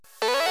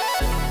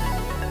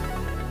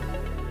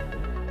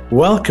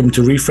Welcome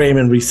to Reframe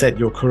and Reset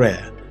Your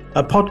Career,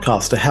 a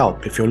podcast to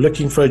help if you're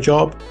looking for a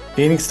job,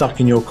 feeling stuck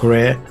in your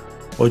career,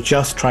 or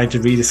just trying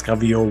to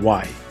rediscover your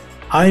why.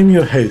 I am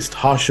your host,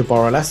 Harsha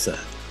Boralesa,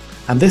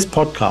 and this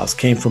podcast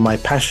came from my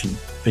passion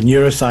for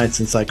neuroscience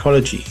and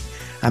psychology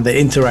and the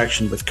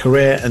interaction with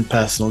career and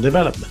personal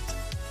development.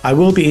 I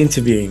will be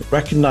interviewing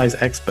recognized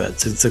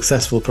experts and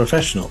successful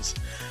professionals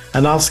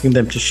and asking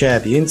them to share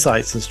the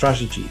insights and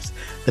strategies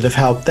that have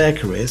helped their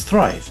careers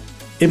thrive.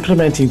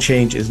 Implementing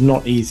change is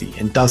not easy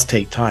and does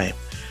take time,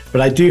 but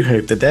I do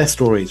hope that their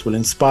stories will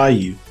inspire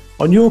you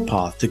on your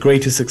path to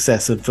greater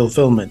success and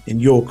fulfillment in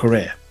your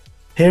career.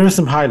 Here are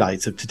some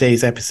highlights of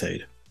today's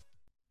episode.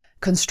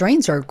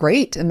 Constraints are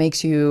great. It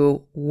makes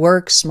you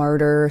work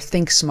smarter,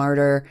 think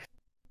smarter.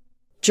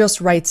 Just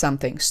write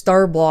something,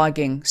 start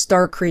blogging,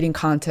 start creating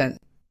content.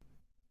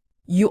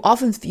 You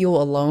often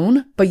feel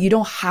alone, but you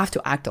don't have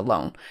to act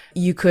alone.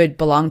 You could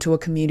belong to a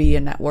community,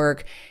 a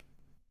network.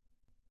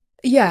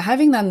 Yeah,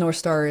 having that North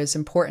Star is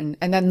important.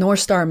 And that North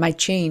Star might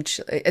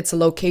change its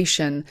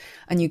location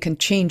and you can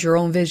change your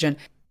own vision.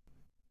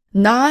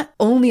 Not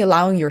only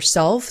allowing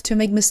yourself to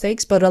make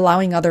mistakes, but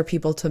allowing other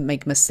people to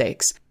make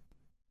mistakes.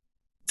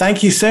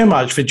 Thank you so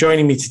much for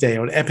joining me today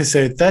on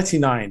episode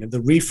 39 of the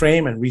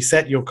Reframe and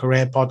Reset Your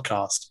Career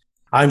podcast.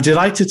 I'm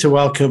delighted to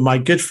welcome my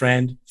good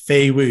friend,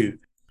 Fei Wu.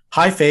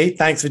 Hi, Fei.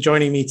 Thanks for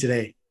joining me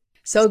today.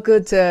 So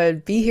good to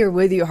be here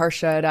with you,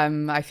 Harsha.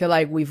 I feel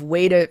like we've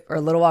waited for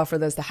a little while for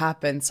this to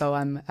happen. So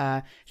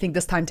I think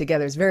this time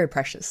together is very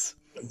precious.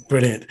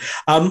 Brilliant.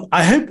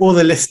 I hope all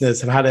the listeners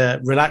have had a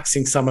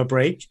relaxing summer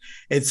break.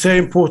 It's so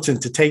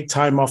important to take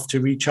time off to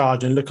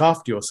recharge and look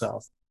after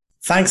yourself.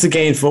 Thanks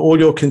again for all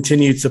your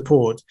continued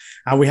support.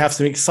 And we have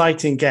some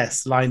exciting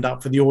guests lined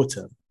up for the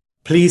autumn.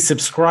 Please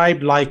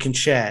subscribe, like, and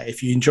share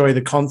if you enjoy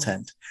the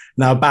content.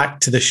 Now back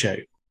to the show.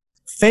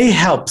 Fei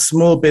helps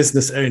small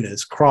business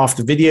owners craft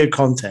video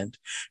content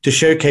to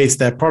showcase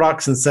their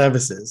products and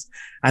services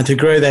and to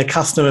grow their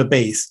customer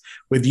base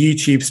with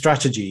YouTube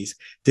strategies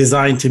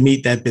designed to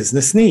meet their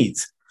business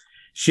needs.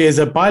 She is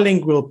a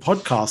bilingual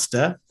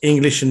podcaster,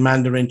 English and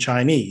Mandarin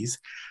Chinese,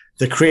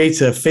 the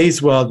creator of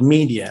Fei's World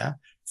Media,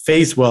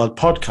 Fei's World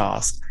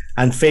Podcast,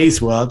 and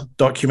Fei's World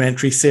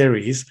documentary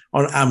series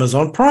on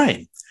Amazon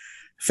Prime.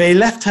 Fei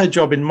left her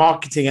job in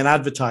marketing and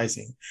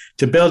advertising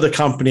to build a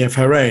company of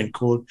her own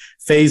called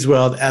Fei's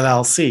World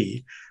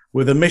LLC,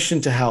 with a mission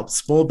to help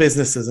small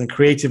businesses and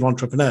creative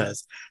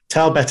entrepreneurs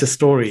tell better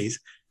stories,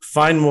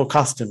 find more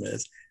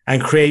customers,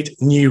 and create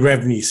new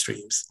revenue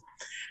streams.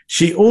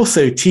 She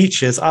also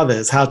teaches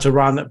others how to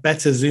run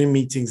better Zoom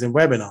meetings and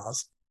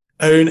webinars,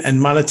 own and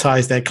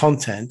monetize their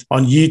content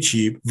on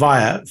YouTube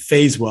via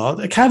Fei's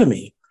World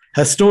Academy.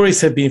 Her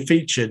stories have been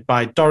featured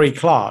by Dorie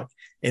Clark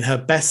in her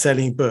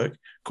best-selling book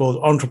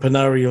called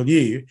Entrepreneurial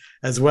You,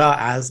 as well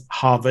as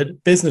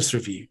Harvard Business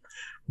Review.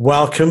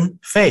 Welcome,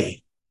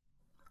 Fei.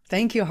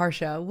 Thank you,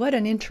 Harsha. What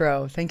an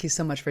intro. Thank you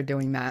so much for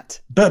doing that.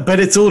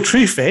 But it's all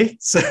true, Fei.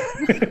 So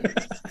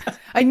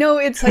I know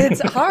it's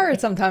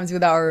hard sometimes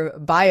with our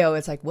bio.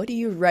 It's like, what do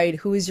you write?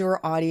 Who is your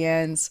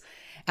audience?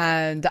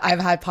 And I've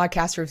had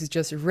podcasters who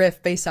just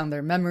riff based on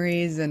their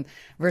memories and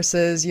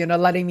versus,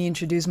 letting me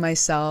introduce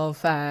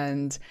myself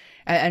and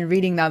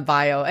reading that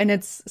bio. And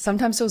it's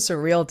sometimes so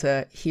surreal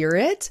to hear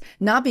it,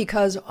 not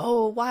because,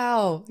 oh,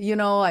 wow,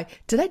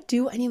 did I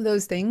do any of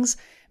those things?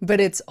 But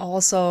it's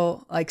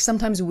also like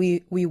sometimes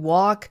we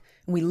walk,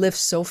 we live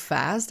so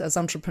fast as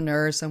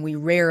entrepreneurs and we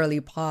rarely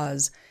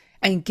pause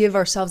and give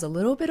ourselves a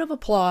little bit of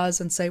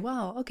applause and say,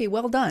 wow, okay,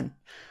 well done.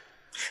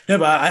 No,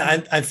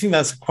 but I think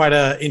that's quite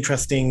an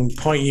interesting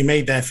point you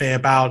made there, Fei,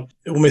 about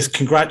almost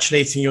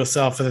congratulating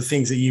yourself for the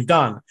things that you've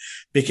done.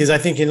 Because I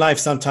think in life,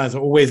 sometimes we're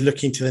always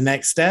looking to the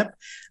next step.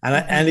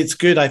 And it's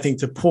good, I think,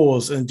 to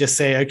pause and just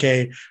say,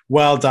 okay,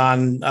 well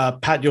done,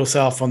 pat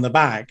yourself on the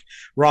back,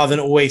 rather than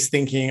always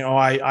thinking, oh,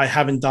 I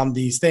haven't done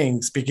these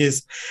things.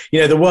 Because,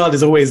 the world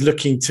is always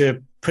looking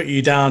to put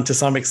you down to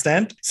some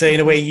extent. So in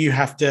a way, you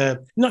have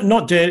to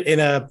not do it in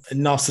a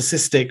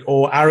narcissistic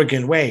or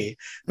arrogant way,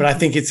 but I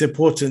think it's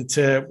important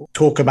to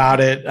talk about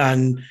it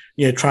and,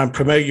 try and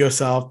promote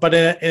yourself, but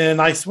in a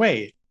nice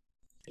way.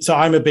 So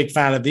I'm a big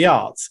fan of the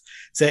arts.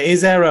 So is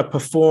there a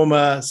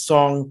performer,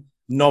 song,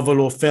 novel,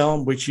 or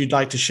film which you'd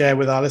like to share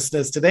with our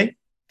listeners today?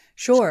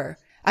 Sure.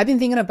 I've been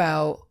thinking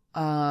about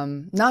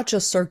not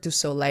just Cirque du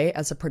Soleil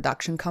as a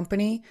production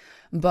company,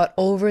 but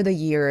over the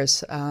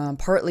years,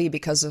 partly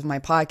because of my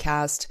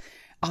podcast,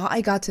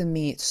 I got to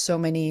meet so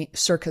many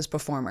circus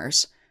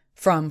performers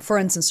from, for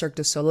instance, Cirque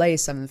du Soleil,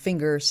 Seven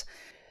Fingers,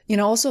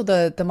 also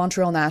the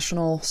Montreal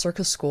National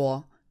Circus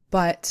School.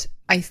 But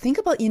I think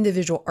about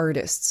individual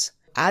artists.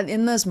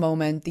 In this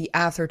moment, the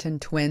Atherton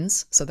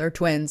twins, so they're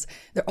twins.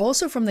 They're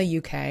also from the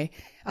UK,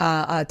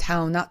 a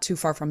town not too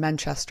far from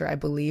Manchester, I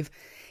believe.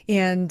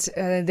 And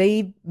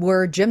they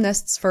were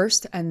gymnasts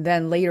first, and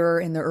then later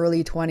in the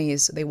early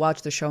 20s, they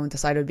watched the show and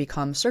decided to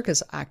become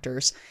circus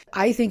actors.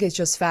 I think it's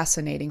just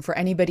fascinating. For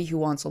anybody who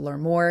wants to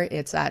learn more,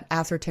 it's at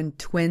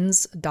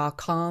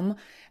athertontwins.com.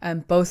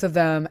 And both of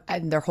them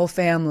and their whole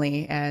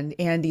family and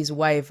Andy's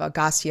wife,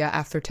 Agassia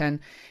Atherton,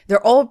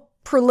 they're all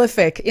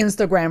prolific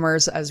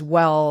Instagrammers as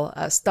well,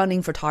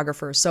 stunning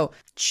photographers. So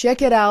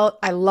check it out.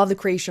 I love the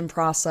creation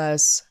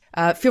process.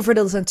 Feel free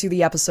to listen to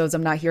the episodes.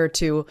 I'm not here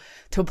to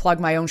plug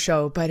my own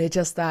show, but it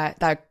just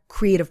that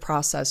creative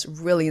process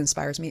really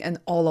inspires me, and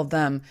all of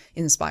them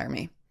inspire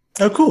me.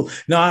 Oh, cool.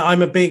 No,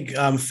 I'm a big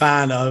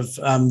fan of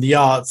the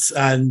arts,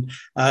 and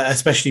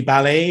especially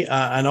ballet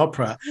and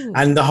opera. Ooh.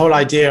 And the whole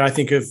idea, I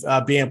think, of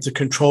being able to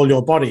control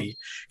your body,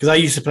 because I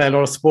used to play a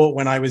lot of sport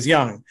when I was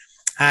young.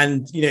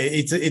 And,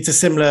 it's a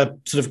similar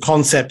sort of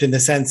concept in the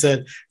sense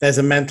that there's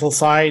a mental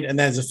side and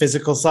there's a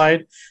physical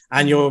side,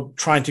 and you're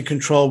trying to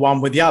control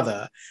one with the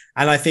other.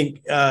 And I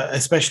think,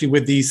 especially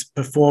with these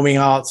performing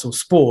arts or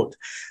sport,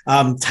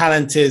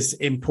 talent is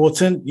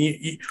important.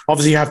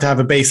 Obviously, you have to have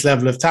a base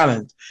level of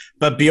talent,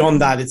 but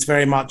beyond that, it's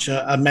very much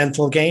a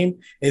mental game.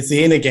 It's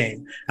the inner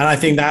game. And I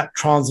think that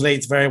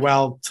translates very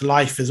well to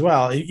life as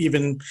well.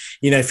 Even,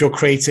 if you're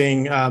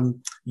creating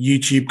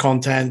YouTube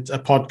content, a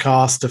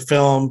podcast, a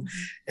film,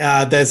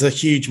 there's a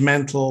huge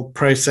mental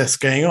process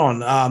going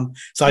on.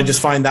 So I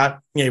just find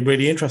that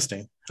really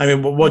interesting. I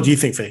mean, what do you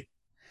think, Faye?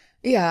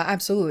 Yeah,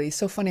 absolutely.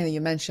 So funny that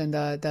you mentioned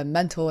the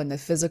mental and the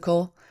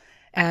physical.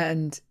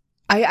 And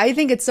I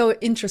think it's so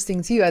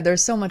interesting too.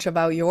 There's so much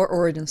about your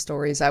origin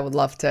stories I would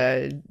love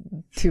to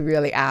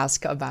really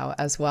ask about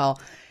as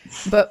well.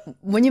 But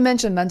when you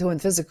mentioned mental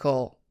and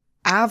physical,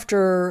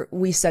 after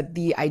we set up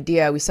the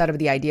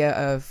idea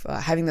of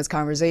having this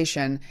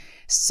conversation,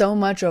 so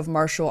much of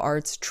martial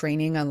arts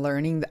training and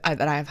learning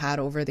that I've had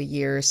over the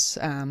years.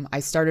 I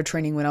started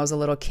training when I was a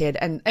little kid,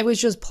 and it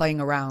was just playing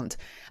around.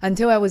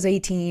 Until I was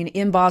 18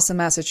 in Boston,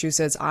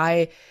 Massachusetts,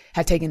 I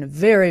had taken it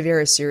very,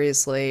 very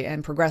seriously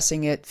and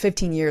progressing it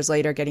 15 years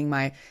later, getting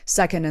my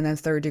second and then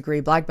third degree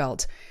black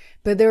belt.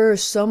 But there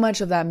is so much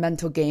of that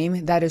mental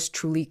game that is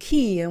truly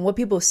key. And what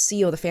people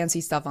see, all the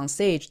fancy stuff on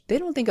stage, they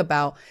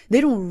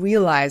don't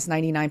realize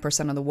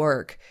 99% of the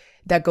work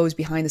that goes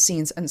behind the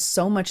scenes, and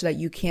so much that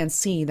you can't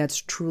see that's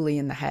truly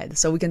in the head.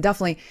 So we can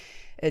definitely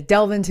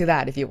delve into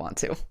that if you want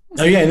to.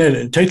 Oh yeah,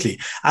 no, totally.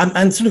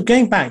 And sort of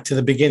going back to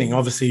the beginning,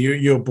 obviously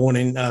you were born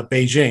in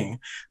Beijing,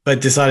 but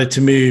decided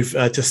to move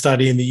to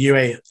study in the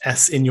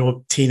US in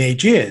your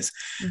teenage years.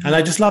 Mm-hmm. And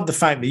I just love the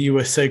fact that you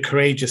were so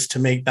courageous to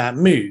make that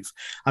move.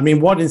 I mean,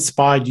 what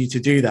inspired you to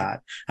do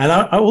that? And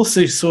I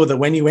also saw that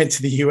when you went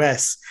to the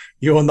US,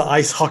 you're on the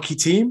ice hockey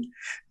team,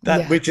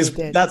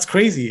 that's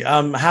crazy.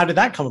 How did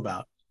that come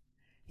about?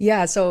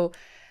 Yeah, so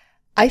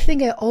I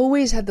think I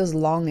always had this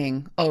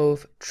longing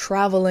of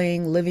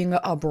traveling, living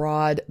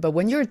abroad. But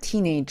when you're a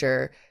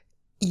teenager,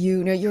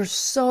 you're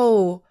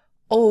so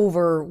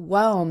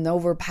overwhelmed,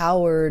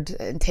 overpowered,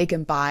 and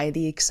taken by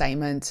the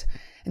excitement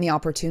and the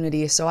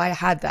opportunity. So I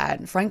had that.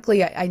 And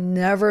frankly, I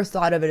never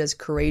thought of it as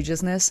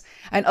courageousness.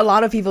 And a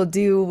lot of people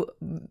do,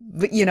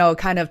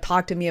 kind of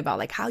talk to me about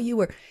like how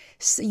you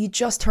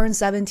just turned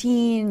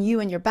 17, you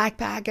and your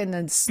backpack, and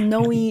then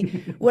snowy,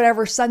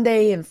 whatever,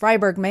 Sunday in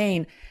Freiburg,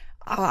 Maine.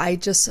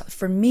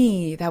 For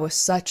me, that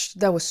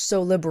was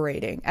so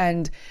liberating.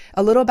 And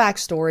a little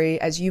backstory,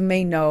 as you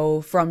may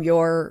know from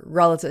your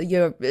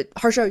relative,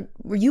 Harsha,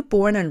 were you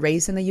born and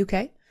raised in the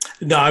UK?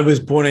 No, I was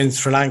born in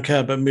Sri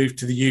Lanka, but moved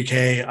to the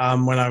UK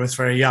when I was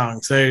very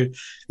young. So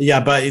yeah,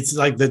 but it's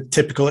like the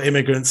typical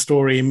immigrant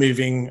story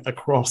moving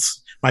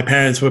across. My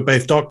parents were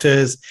both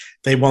doctors.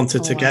 They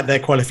wanted to get their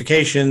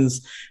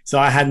qualifications. So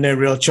I had no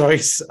real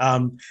choice.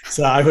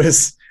 So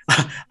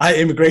I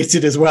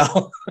immigrated as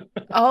well.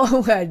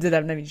 Oh, I did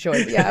have no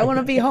choice. Yeah, I want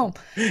to be home.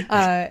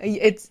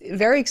 It's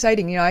very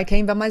exciting. I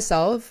came by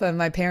myself, and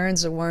my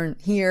parents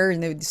weren't here,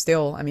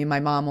 and my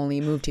mom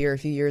only moved here a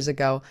few years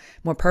ago,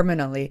 more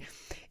permanently.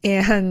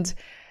 And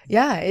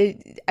yeah,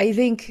 I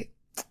think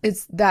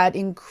it's that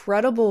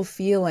incredible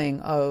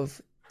feeling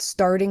of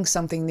starting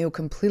something new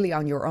completely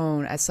on your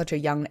own at such a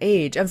young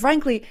age. And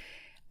frankly,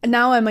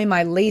 now I'm in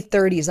my late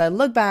 30s. I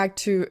look back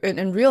to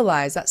and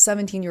realize that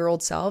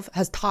 17-year-old self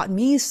has taught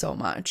me so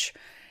much.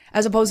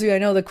 As opposed to, I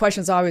know the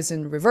question's always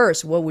in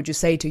reverse. What would you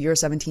say to your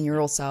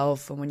 17-year-old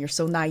self when you're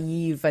so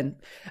naive and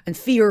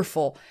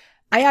fearful?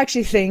 I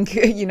actually think,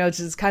 it's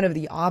just kind of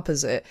the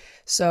opposite.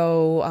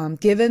 So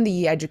given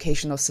the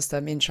educational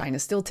system in China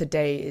still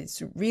today,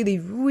 it's really,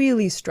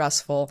 really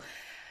stressful.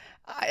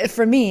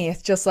 For me,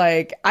 it's just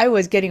like I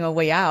was getting a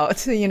way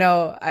out.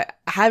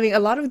 Having a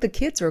lot of the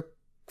kids were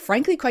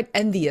frankly quite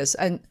envious.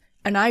 And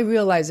I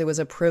realized it was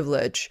a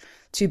privilege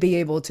to be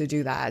able to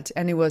do that.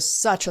 And it was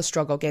such a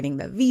struggle getting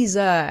the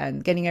visa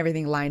and getting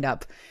everything lined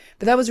up.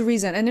 But that was a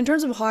reason. And in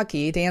terms of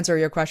hockey, to answer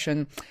your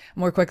question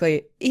more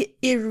quickly,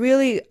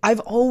 I've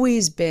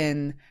always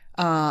been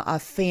a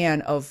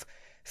fan of,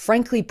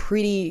 frankly,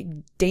 pretty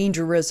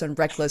dangerous and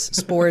reckless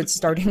sports,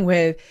 starting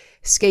with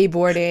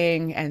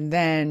skateboarding and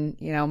then,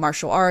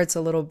 martial arts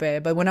a little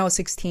bit. But when I was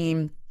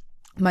 16,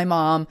 my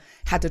mom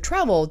had to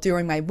travel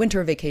during my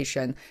winter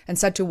vacation and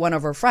said to one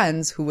of her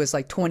friends who was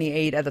like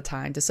 28 at the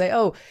time to say,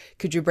 oh,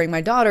 could you bring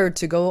my daughter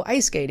to go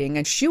ice skating?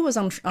 And she was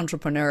an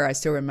entrepreneur. I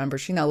still remember.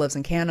 She now lives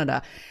in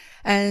Canada.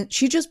 And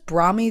she just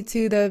brought me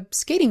to the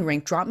skating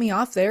rink, dropped me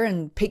off there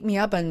and picked me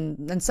up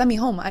and sent me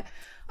home.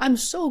 I'm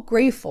so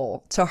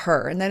grateful to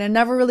her. And then I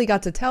never really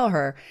got to tell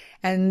her.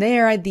 And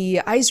there at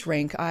the ice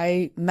rink,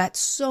 I met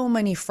so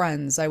many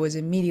friends.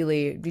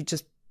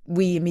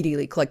 We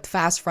immediately clicked,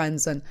 fast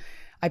friends. And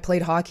I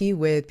played hockey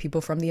with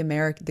people from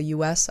the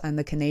US and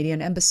the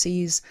Canadian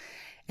embassies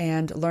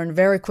and learned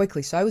very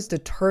quickly. So I was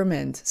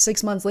determined.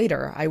 6 months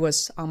later, I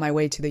was on my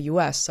way to the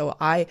US. So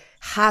I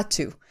had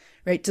to,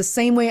 right? The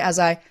same way as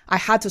I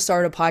had to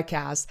start a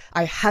podcast,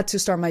 I had to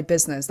start my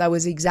business. That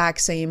was the exact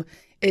same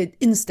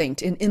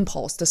instinct and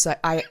impulse to say,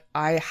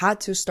 I had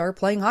to start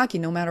playing hockey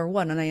no matter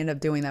what. And I ended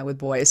up doing that with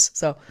boys.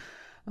 So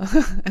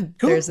cool.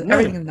 There's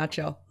everything in a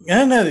nutshell.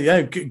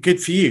 Yeah, good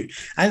for you.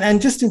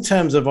 And just in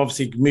terms of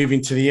obviously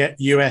moving to the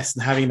US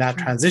and having that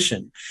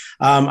transition,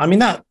 I mean,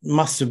 that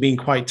must have been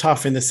quite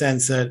tough in the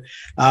sense that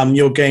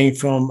you're going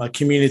from a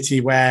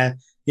community where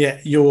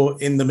you're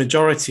in the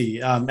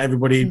majority,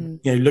 everybody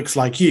looks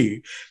like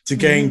you, to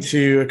going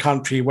to a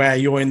country where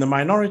you're in the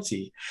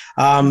minority.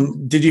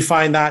 Did you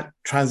find that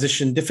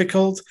transition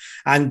difficult,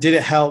 and did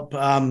it help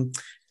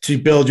to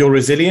build your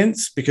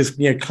resilience? Because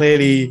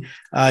clearly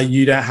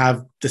you don't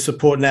have the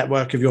support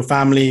network of your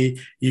family.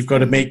 You've got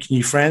to make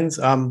new friends.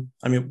 I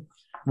mean,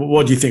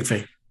 what do you think,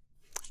 Faye?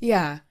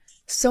 Yeah.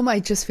 I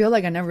just feel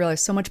like I never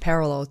realized so much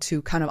parallel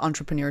to kind of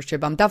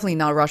entrepreneurship. I'm definitely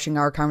not rushing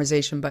our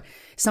conversation, but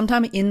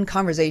sometime in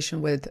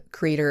conversation with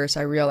creators,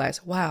 I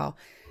realized, wow,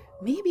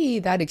 maybe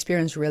that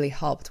experience really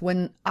helped.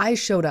 When I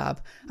showed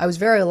up, I was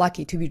very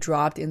lucky to be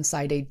dropped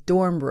inside a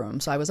dorm room.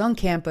 So I was on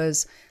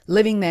campus,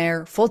 living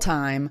there full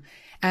time,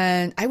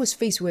 and I was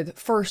faced with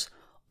first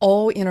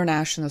all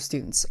international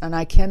students. And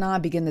I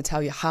cannot begin to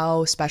tell you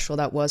how special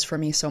that was for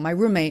me. So my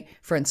roommate,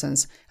 for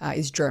instance,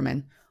 is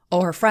German.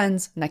 All her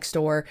friends next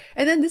door.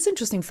 And then this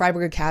interesting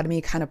Freiburg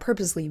Academy kind of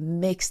purposely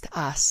mixed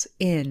us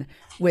in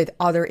with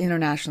other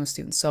international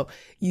students. So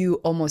you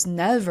almost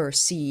never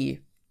see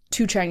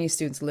two Chinese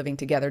students living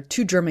together,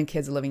 two German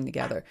kids living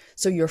together.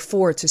 So you're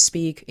forced to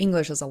speak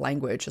English as a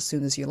language as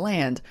soon as you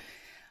land.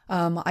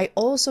 I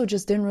also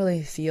just didn't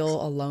really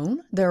feel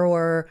alone. There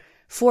were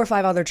 4 or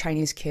 5 other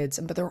Chinese kids,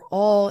 but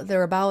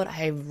they're about,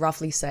 I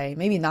roughly say,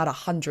 maybe not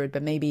 100,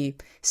 but maybe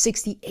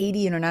 60,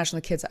 80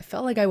 international kids. I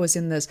felt like I was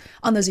on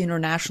this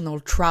international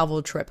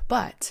travel trip.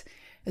 But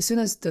as soon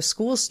as the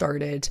school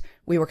started,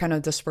 we were kind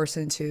of dispersed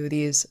into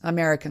these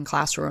American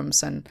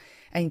classrooms and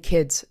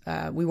kids.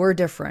 We were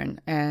different.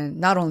 And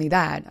not only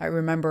that, I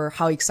remember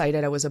how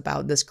excited I was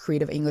about this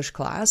creative English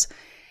class,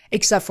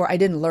 except for I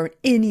didn't learn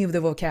any of the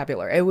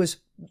vocabulary.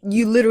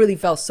 You literally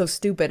felt so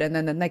stupid. And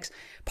then the next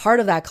part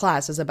of that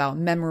class is about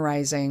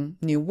memorizing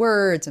new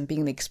words and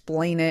being able to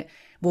explain it.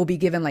 We'll be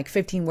given like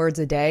 15 words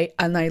a day.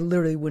 And I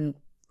literally wouldn't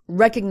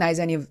recognize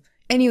any of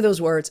those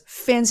words,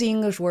 fancy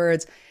English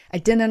words. I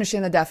didn't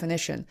understand the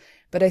definition.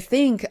 But I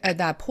think at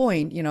that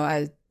point,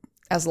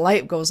 as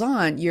life goes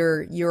on,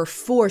 you're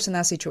forced in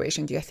that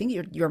situation. I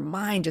think your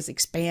mind just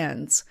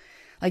expands,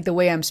 like the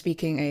way I'm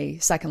speaking a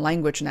second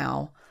language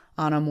now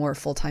on a more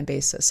full-time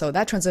basis. So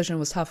that transition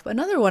was tough. But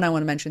another one I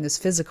want to mention is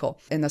physical,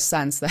 in the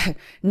sense that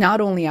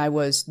not only I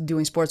was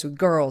doing sports with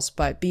girls,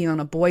 but being on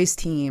a boys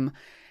team,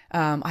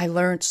 I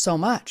learned so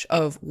much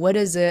of what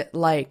is it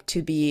like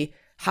to be,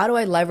 how do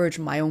I leverage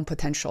my own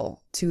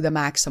potential to the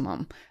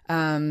maximum?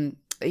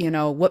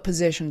 What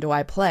position do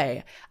I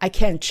play? I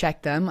can't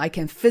check them. I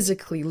can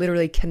physically,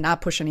 literally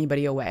cannot push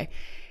anybody away.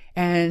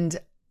 And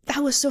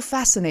that was so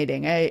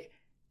fascinating.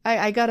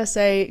 I gotta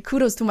say,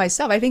 kudos to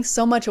myself. I think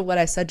so much of what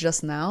I said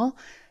just now,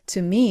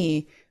 to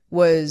me,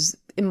 was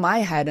in my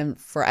head and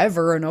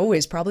forever and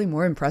always probably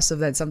more impressive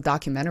than some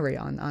documentary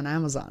on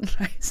Amazon.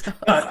 Right? So.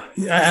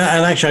 And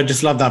actually, I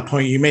just love that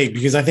point you make,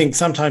 because I think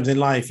sometimes in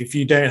life, if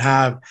you don't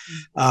have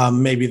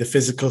maybe the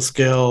physical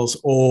skills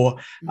or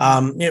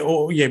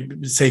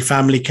say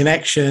family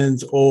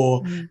connections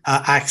or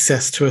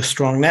access to a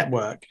strong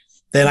network,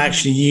 then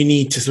actually you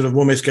need to sort of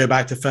almost go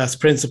back to first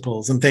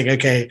principles and think,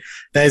 okay,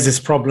 there's this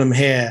problem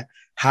here.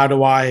 How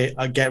do I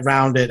get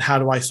around it? How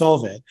do I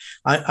solve it?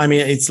 I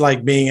mean, it's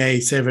like being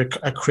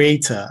a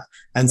creator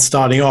and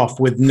starting off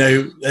with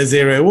a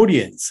zero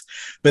audience.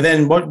 But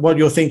then what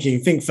you're thinking,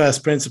 think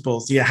first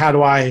principles. Yeah, how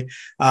do I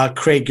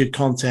create good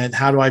content?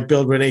 How do I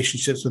build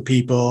relationships with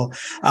people?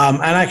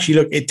 And actually,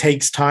 look, it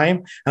takes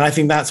time. And I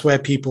think that's where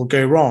people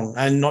go wrong,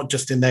 and not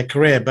just in their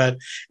career, but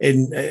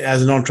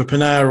as an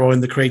entrepreneur or in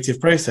the creative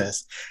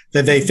process,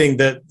 that they think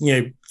that,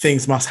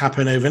 things must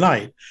happen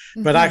overnight.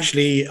 Mm-hmm. But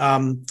actually,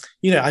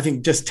 I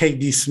think just take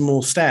these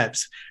small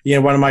steps.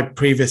 One of my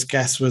previous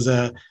guests was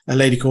a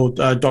lady called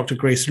Dr.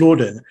 Grace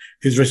Lorden,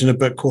 who's written a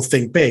book called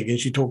Think Big. And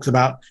she talks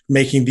about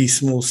making these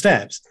small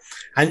steps.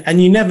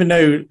 And you never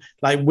know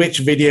like which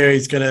video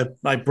is going to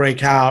like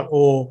break out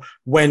or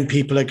when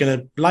people are going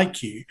to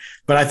like you.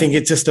 But I think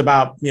it's just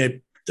about,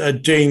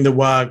 doing the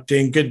work,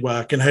 doing good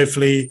work, and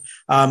hopefully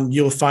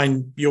you'll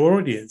find your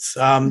audience.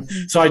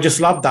 So I just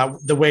love that,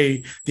 the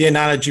way, the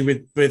analogy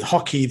with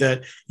hockey,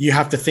 that you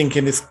have to think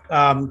in this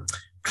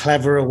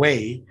cleverer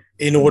way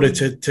in order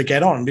to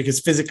get on, because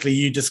physically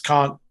you just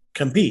can't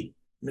compete.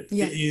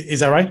 Yeah. Is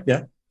that right?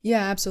 Yeah.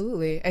 Yeah,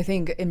 absolutely. I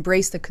think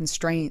embrace the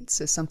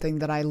constraints is something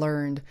that I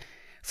learned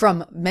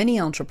from many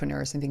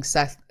entrepreneurs. I think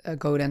Seth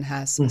Godin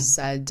has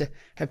said,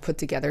 have put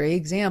together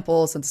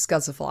examples and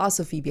discussed the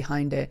philosophy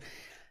behind it.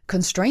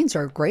 Constraints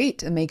are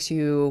great. It makes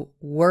you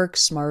work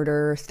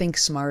smarter, think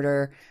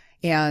smarter.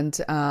 And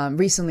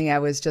recently I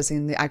was just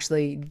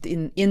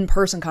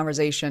in-person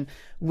conversation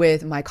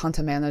with my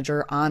content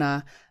manager,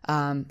 Anna,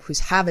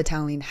 who's half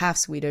Italian, half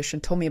Swedish,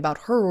 and told me about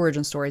her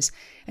origin stories.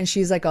 And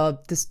she's like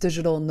this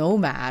digital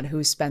nomad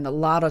who spent a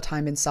lot of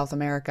time in South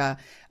America,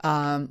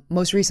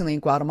 most recently in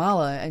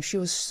Guatemala. And she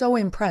was so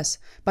impressed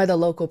by the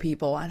local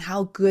people and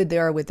how good they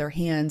are with their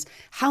hands,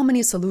 how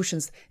many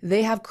solutions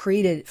they have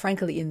created,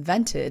 frankly,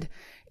 invented.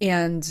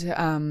 And,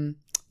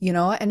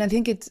 and I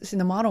think it's in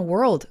the modern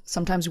world,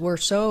 sometimes we're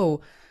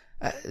so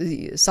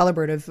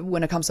celebrative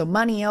when it comes to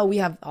money. Oh, we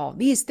have all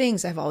these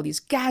things, I have all these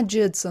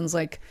gadgets. And it's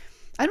like,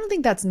 I don't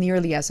think that's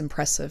nearly as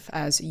impressive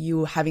as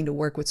you having to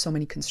work with so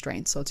many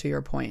constraints. So to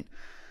your point.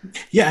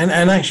 Yeah.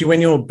 And actually,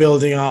 when you're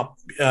building up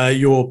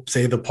your,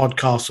 say, the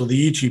podcast or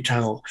the YouTube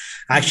channel,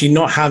 actually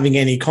not having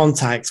any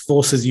contacts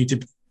forces you to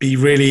be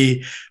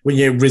really, when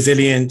you're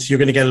resilient, you're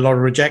going to get a lot of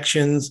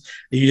rejections.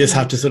 You just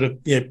have to sort of,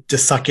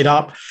 just suck it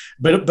up.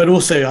 But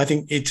also, I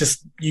think you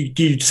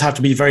just have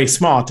to be very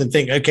smart and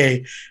think,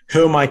 okay,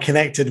 who am I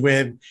connected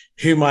with?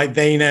 Who might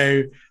they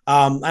know?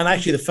 And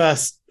actually, the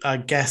first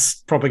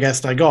proper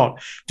guest I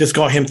just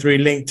got him through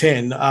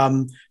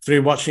LinkedIn,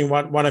 through watching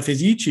one of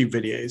his YouTube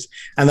videos.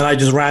 And then I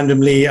just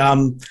randomly,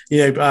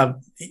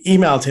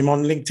 emailed him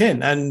on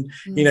LinkedIn, and,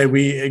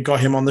 we got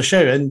him on the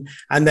show,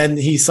 and then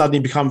he suddenly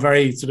become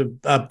very sort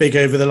of big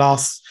over the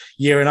last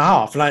year and a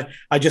half. And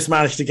I just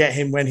managed to get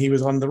him when he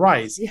was on the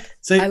rise. Yeah,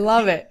 so I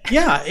love it.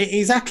 Yeah,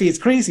 exactly. It's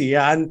crazy.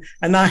 Yeah. And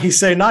now he's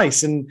so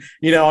nice. And,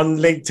 on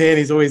LinkedIn,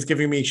 he's always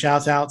giving me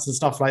shout outs and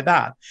stuff like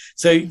that.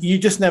 So you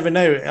just never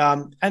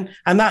know.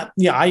 And that,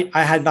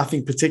 I had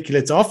nothing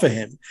particular to offer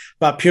him,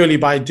 but purely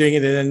by doing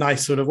it in a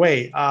nice sort of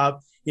way,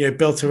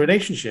 built a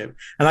relationship.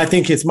 And I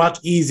think it's much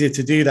easier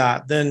to do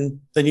that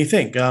than you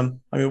think.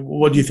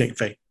 What do you think,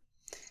 Faye?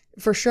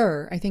 For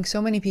sure. I think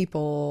so many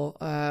people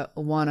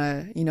want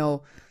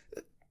to,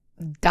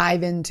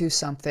 dive into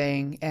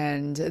something,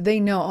 and they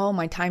know, oh,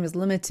 my time is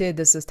limited.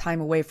 This is time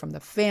away from the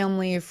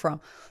family,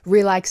 from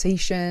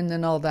relaxation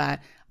and all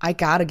that. I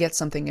got to get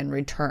something in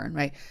return,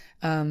 right?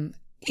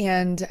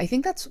 And I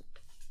think that's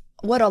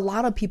what a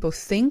lot of people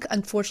think.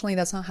 Unfortunately,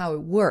 that's not how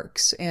it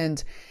works.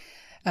 And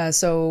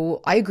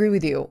so I agree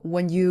with you.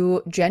 When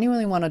you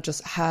genuinely want to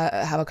just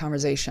have a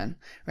conversation,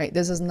 right?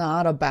 This is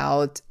not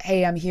about,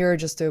 hey, I'm here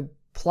just to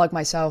plug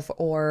myself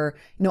or,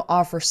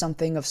 offer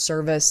something of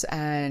service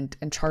and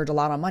charge a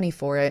lot of money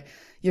for it.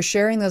 You're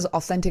sharing this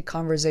authentic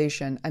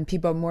conversation, and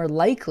people are more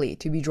likely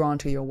to be drawn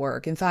to your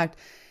work. In fact,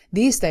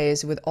 these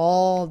days, with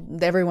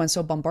everyone's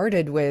so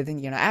bombarded with,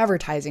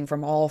 advertising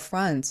from all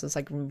fronts, it's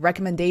like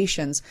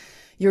recommendations,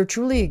 you're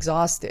truly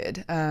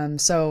exhausted.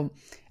 So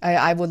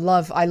I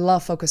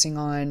love focusing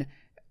on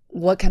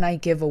what can I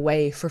give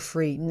away for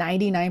free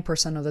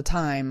 99% of the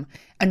time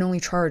and only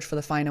charge for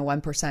the final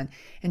 1%.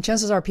 And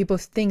chances are people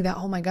think that,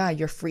 oh my God,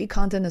 your free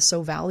content is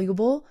so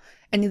valuable.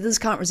 And this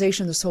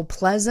conversation is so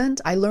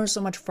pleasant. I learned so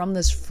much from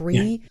this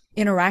free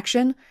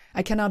interaction.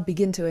 I cannot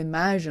begin to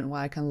imagine what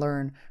I can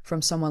learn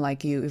from someone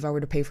like you if I were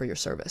to pay for your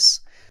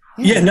service.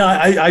 Yeah, no,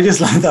 I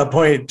just love that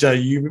point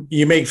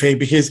you make, Faye,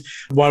 because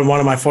one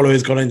of my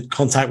followers got in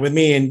contact with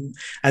me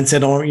and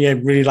said, oh,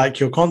 really like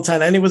your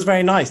content. And it was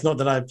very nice. Not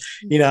that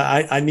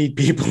I need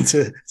people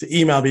to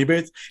email me,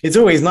 but it's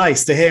always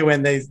nice to hear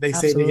when they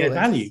say they get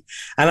value.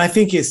 And I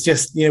think it's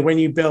just, when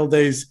you build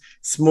those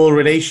small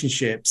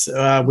relationships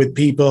with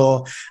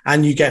people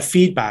and you get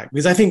feedback,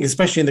 because I think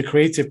especially in the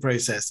creative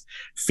process,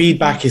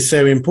 feedback is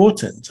so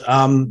important,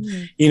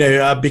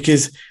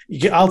 because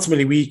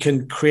ultimately we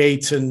can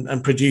create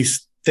and produce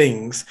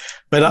things,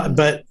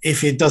 but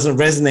if it doesn't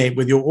resonate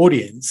with your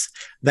audience,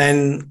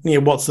 then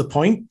what's the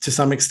point to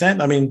some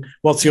extent?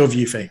 What's your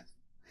view, Faye?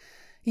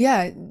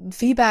 Yeah,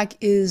 feedback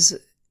is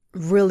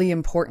really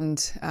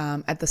important.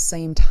 At the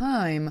same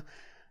time,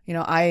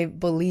 I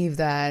believe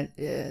that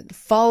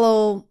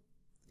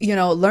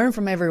learn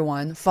from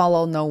everyone,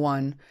 follow no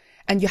one.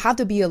 And you have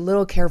to be a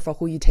little careful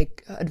who you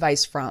take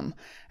advice from.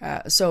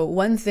 So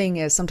one thing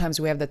is sometimes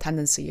we have the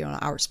tendency,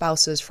 our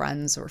spouses,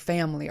 friends, or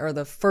family are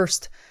the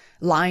first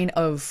line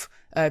of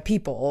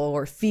people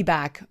or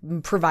feedback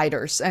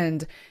providers.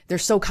 And they're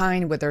so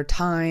kind with their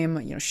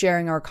time,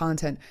 sharing our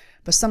content.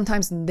 But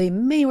sometimes they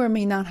may or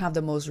may not have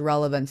the most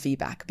relevant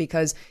feedback,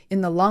 because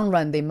in the long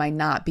run, they might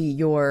not be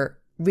your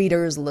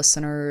readers,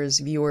 listeners,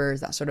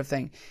 viewers, that sort of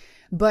thing.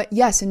 But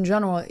yes, in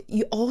general,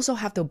 you also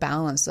have to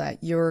balance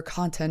that your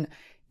content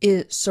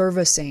is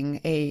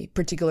servicing a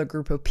particular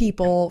group of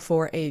people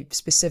for a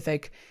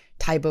specific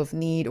type of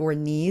need or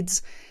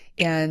needs.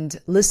 and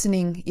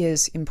listening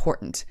is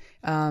important.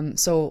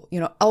 So,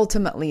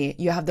 ultimately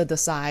you have to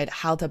decide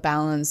how to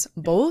balance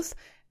both.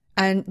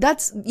 And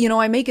that's,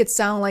 I make it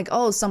sound like,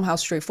 oh, somehow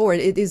straightforward.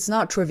 It is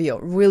not trivial,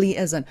 it really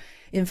isn't.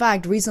 In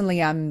fact, recently,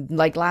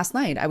 last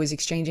night, I was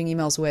exchanging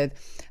emails with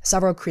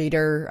several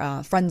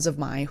creator friends of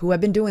mine who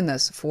have been doing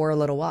this for a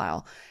little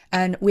while.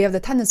 And we have the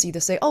tendency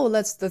to say, oh,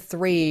 let's the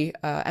 3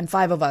 and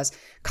 5 of us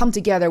come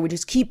together. We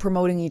just keep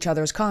promoting each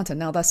other's content.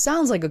 Now, that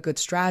sounds like a good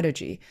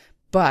strategy.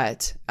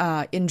 But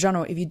in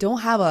general, if you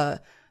don't have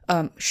a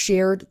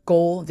shared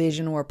goal,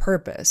 vision, or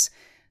purpose,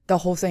 the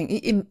whole thing,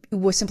 it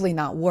will simply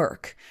not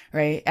work,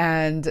 right?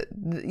 And,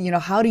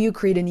 how do you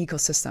create an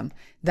ecosystem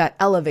that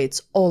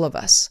elevates all of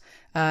us?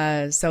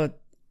 So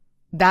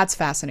that's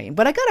fascinating.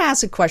 But I got to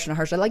ask a question,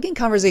 Harsha, like in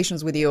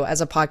conversations with you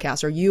as a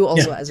podcaster, you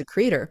also as a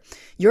creator,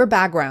 your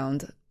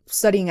background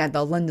studying at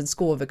the London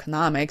School of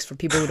Economics, for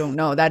people who don't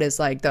know, that is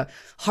like the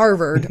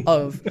Harvard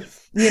of,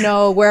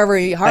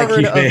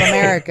 Harvard of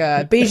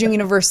America, Beijing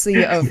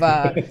University of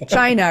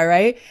China,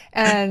 right?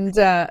 And,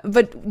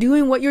 but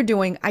doing what you're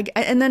doing,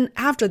 and then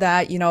after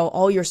that,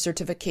 all your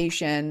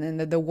certification and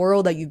the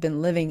world that you've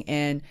been living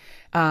in,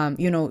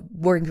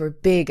 working for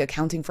big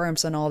accounting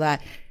firms and all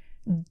that.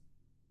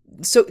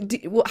 So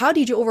how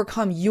did you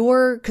overcome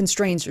your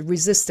constraints,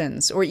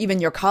 resistance, or even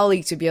your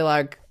colleagues to be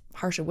like,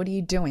 Harsha, what are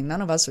you doing?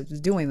 None of us are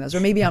doing this. Or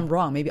maybe I'm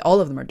wrong. Maybe all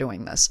of them are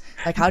doing this.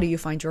 Like, how do you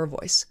find your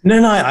voice?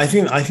 No, I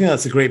think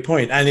that's a great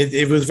point. And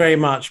it was very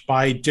much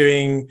by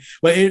doing,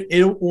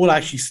 it all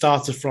actually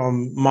started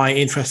from my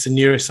interest in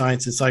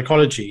neuroscience and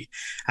psychology.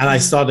 And I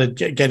started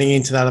getting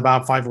into that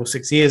about 5 or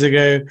 6 years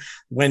ago,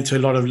 went to a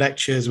lot of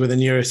lectures with a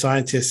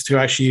neuroscientist who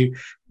actually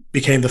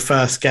became the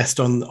first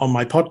guest on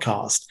my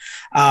podcast,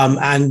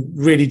 and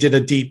really did a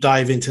deep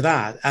dive into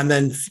that. And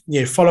then,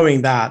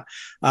 following that,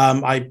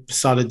 I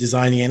started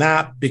designing an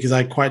app because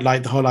I quite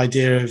liked the whole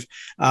idea of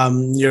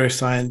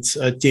neuroscience,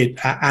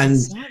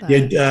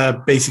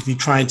 basically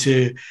trying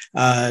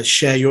to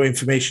share your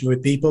information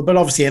with people. But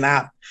obviously an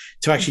app,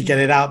 to actually get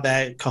it out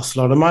there, it costs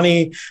a lot of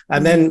money.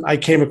 And then I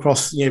came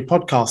across,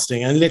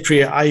 podcasting, and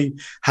literally I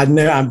had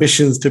no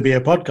ambitions to be a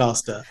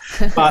podcaster.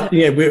 But,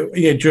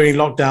 during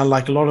lockdown,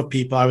 like a lot of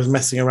people, I was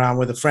messing around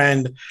with a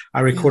friend. I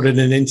recorded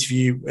an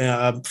interview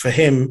for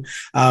him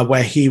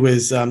where he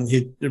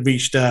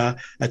reached a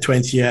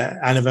 20-year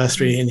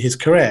anniversary in his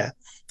career.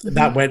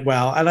 That went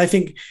well. And I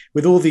think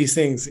with all these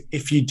things,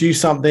 if you do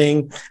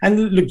something,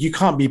 and look, you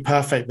can't be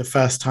perfect the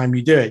first time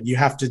you do it. You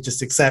have to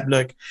just accept,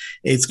 look,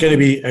 it's going to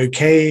be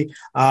okay.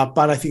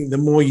 But I think the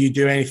more you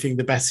do anything,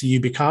 the better you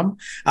become.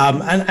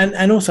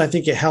 And also I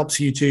think it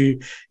helps you to,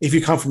 if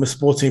you come from a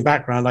sporting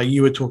background, like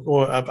you were talking,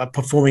 or a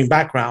performing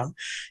background,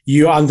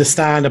 you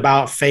understand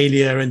about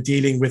failure and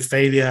dealing with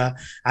failure,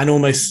 and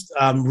almost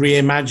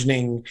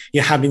reimagining,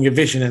 having a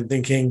vision and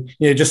thinking,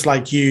 just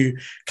like you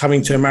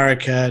coming to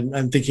America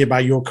and thinking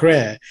about your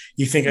career,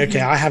 you think, okay,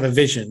 I have a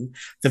vision.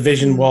 The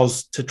vision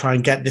was to try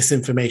and get this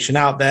information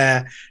out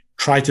there,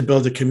 try to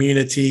build a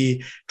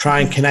community,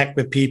 try and connect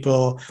with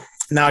people.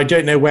 Now, I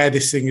don't know where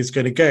this thing is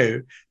going to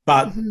go,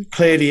 but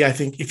clearly, I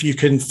think if you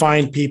can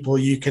find people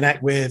you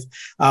connect with,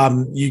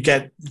 you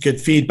get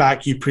good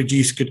feedback, you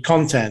produce good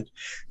content,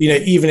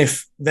 even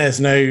if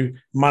there's no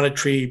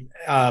monetary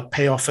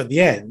payoff at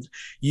the end,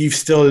 you've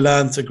still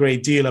learned a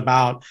great deal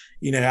about,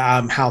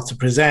 how to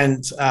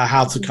present,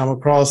 how to come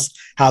across,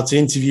 how to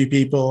interview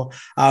people,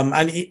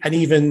 and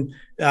even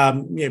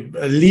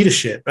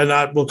leadership.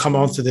 And we'll come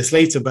on to this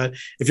later, but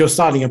if you're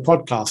starting a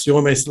podcast, you're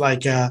almost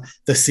like the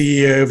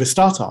CEO of a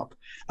startup.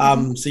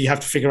 So you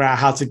have to figure out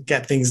how to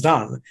get things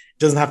done. It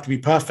doesn't have to be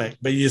perfect,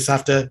 but you just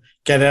have to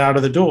get it out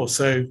of the door.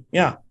 So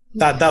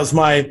that was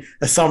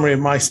a summary of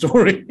my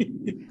story.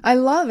 I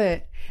love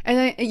it.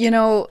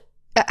 And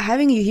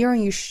having you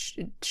hearing you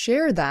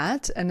share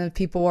that, and if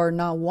people are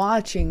not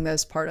watching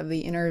this part of the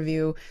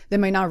interview, they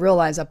might not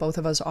realize that both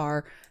of us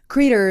are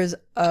creators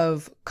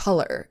of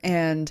color.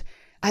 And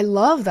I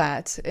love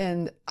that.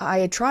 And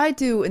I try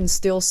to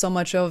instill so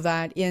much of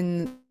that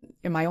in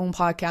my own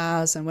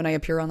podcast, and when I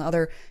appear on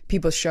other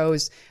people's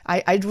shows,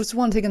 I just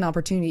want to take an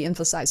opportunity to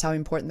emphasize how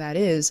important that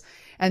is.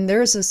 And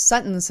there's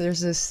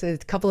a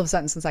couple of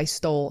sentences I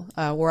stole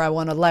where I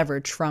want to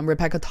leverage from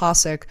Rebecca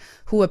Taussig,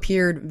 who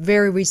appeared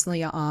very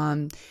recently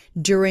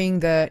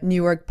during the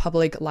New York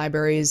Public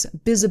Library's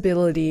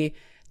Visibility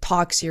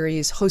talk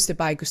series hosted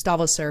by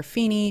Gustavo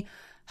Serafini,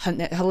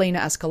 Helena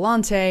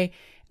Escalante.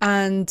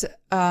 And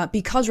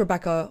because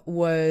Rebecca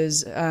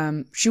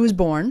she was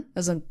born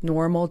as a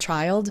normal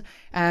child,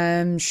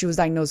 and she was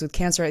diagnosed with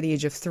cancer at the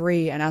age of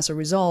 3. And as a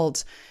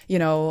result, she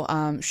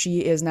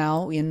has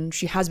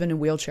been in a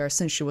wheelchair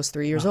since she was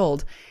 3 years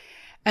old.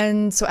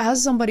 And so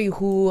as somebody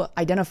who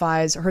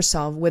identifies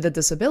herself with a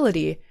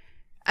disability,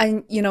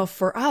 and,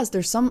 for us,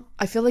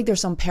 I feel like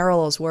there's some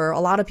parallels where a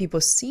lot of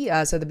people see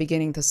us at the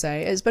beginning to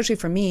say, especially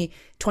for me,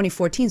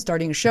 2014,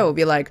 starting a show, would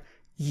be like,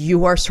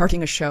 you are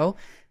starting a show?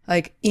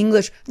 Like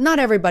English, not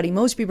everybody,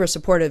 most people are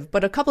supportive,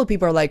 but a couple of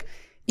people are like,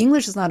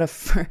 English is not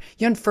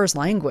your first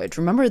language.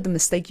 Remember the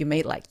mistake you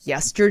made like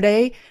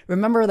yesterday?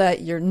 Remember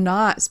that you're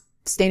not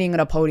standing on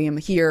a podium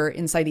here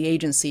inside the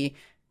agency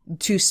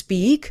to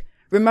speak.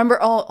 Remember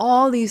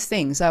all these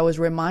things I was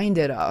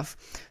reminded of.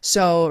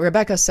 So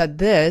Rebecca said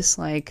this,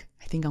 like,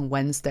 I think on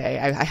Wednesday,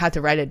 I had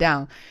to write it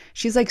down.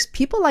 She's like,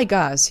 people like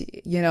us,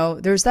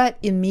 there's that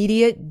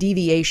immediate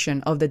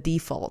deviation of the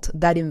default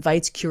that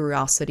invites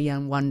curiosity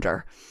and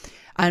wonder.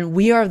 And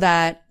we are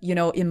that,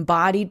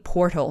 embodied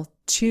portal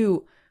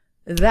to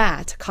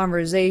that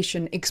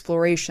conversation,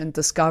 exploration,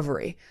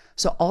 discovery.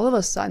 So all of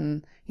a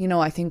sudden,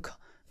 I think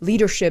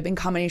leadership in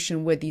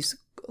combination with these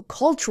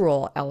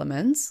cultural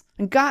elements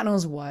and God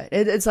knows what,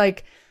 it's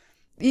like,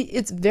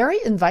 it's very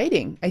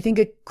inviting. I think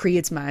it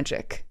creates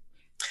magic.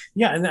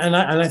 Yeah, and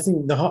I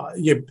think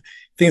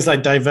things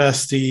like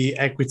diversity,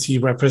 equity,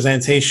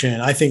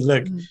 representation, I think,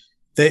 look,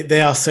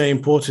 they are so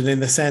important in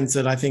the sense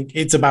that I think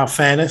it's about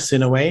fairness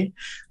in a way,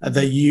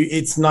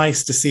 it's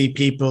nice to see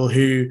people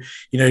who,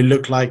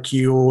 look like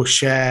you or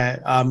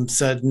share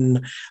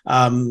certain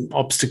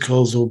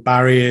obstacles or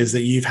barriers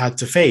that you've had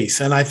to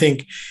face. And I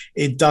think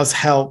it does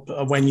help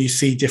when you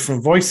see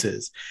different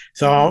voices.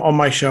 So on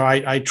my show,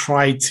 I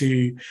try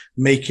to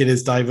make it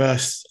as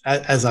diverse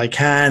as I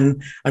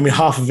can. I mean,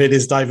 half of it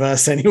is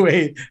diverse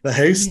anyway, the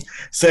host.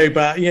 So,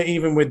 but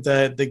even with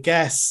the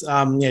guests,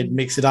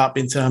 mix it up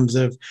in terms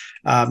of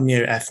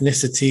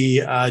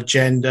ethnicity,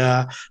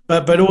 gender,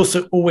 but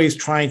also always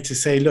trying to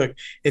say, look,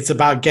 it's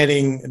about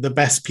getting the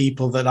best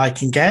people that I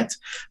can get,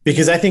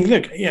 because I think,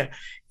 look,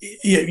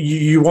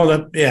 you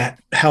want to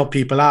help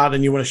people out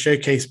and you want to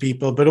showcase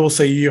people, but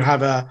also you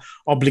have a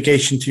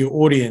obligation to your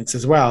audience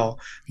as well,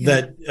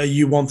 that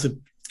you want to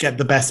get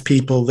the best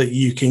people that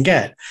you can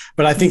get.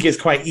 But I think it's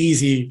quite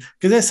easy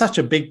because there's such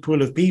a big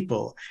pool of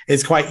people.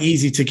 It's quite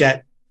easy to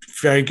get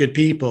very good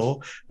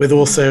people with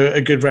also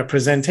a good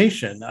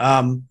representation.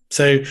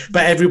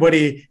 But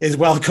everybody is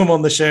welcome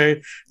on the show,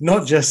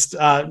 not just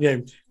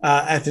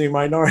ethnic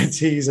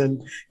minorities,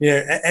 and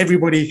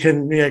everybody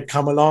can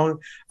come along.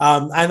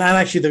 And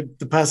actually,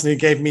 the person who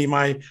gave me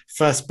my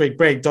first big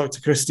break, Dr.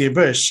 Christian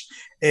Busch,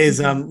 is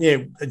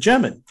a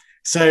German.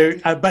 So,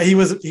 but he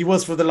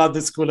was for the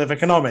London School of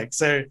Economics.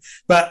 So,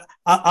 but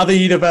other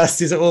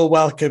universities are all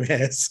welcome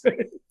here. So,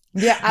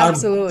 yeah,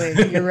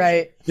 absolutely, you're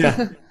right.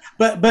 Yeah.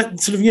 But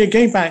sort of,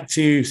 going back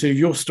to sort of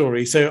your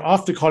story. So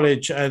after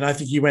college, and I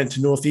think you went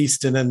to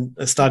Northeastern and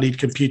studied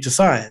computer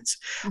science.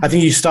 I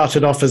think you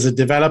started off as a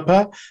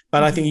developer,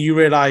 but I think you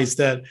realized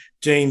that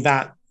doing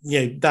that,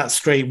 that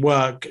straight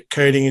work,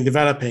 coding and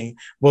developing,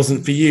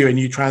 wasn't for you, and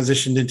you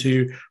transitioned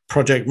into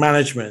project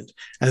management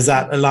as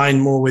that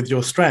aligned more with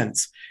your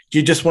strengths. Do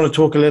you just want to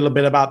talk a little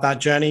bit about that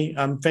journey,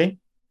 Faye?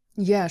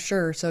 Yeah,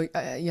 sure. So,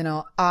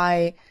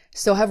 I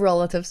still have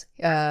relatives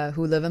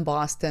who live in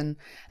Boston.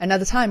 And at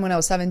the time when I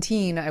was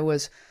 17, I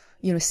was,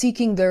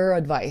 seeking their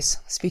advice,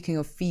 speaking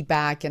of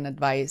feedback and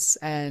advice.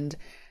 And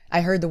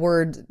I heard the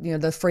word,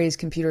 the phrase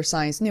computer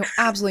science, knew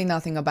absolutely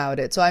nothing about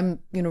it. So I'm,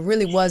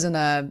 really wasn't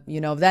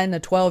then a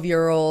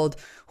 12-year-old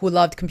who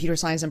loved computer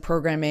science and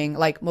programming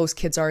like most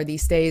kids are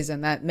these days,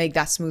 and that make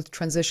that smooth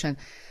transition.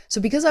 So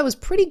because I was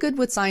pretty good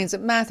with science,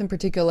 math in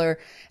particular,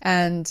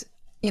 and,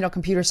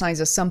 computer science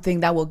is something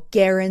that will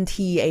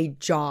guarantee a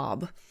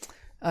job.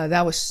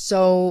 That was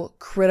so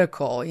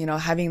critical,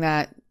 having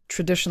that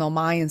traditional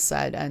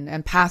mindset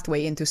and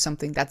pathway into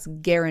something that's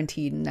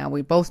guaranteed. Now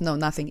we both know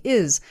nothing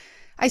is.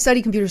 I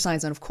studied computer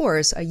science, and of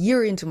course, a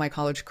year into my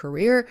college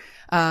career,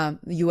 the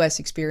U.S.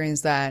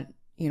 experienced that,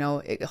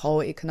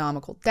 whole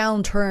economical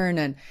downturn.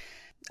 And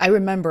I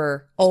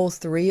remember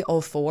 2003,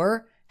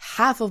 2004,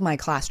 half of my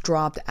class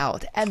dropped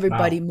out.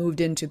 Everybody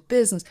moved into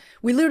business.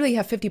 We literally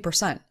have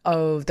 50%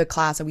 of the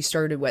class that we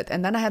started with.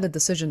 And then I had a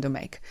decision to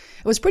make.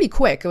 It was pretty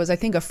quick. It was, I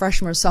think, a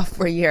freshman or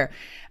sophomore year.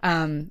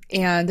 And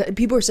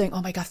people were saying,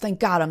 oh my God, thank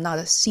God I'm not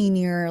a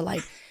senior.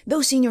 Like,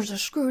 those seniors are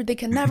screwed. They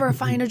can never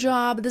find a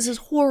job. This is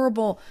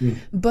horrible.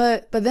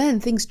 But then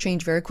things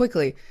changed very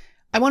quickly.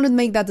 I wanted to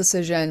make that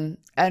decision.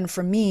 And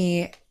for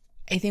me,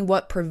 I think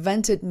what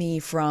prevented me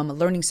from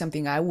learning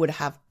something I would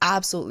have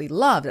absolutely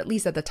loved, at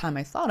least at the time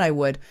I thought I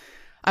would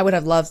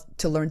have loved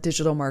to learn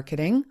digital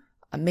marketing,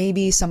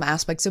 maybe some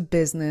aspects of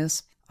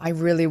business. I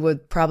really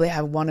would probably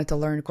have wanted to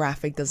learn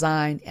graphic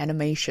design,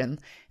 animation.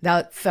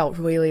 That felt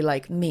really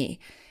like me,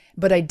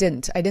 but I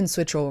didn't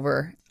switch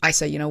over. I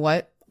said, you know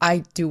what? I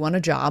do want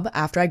a job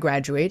after I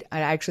graduate.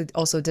 I actually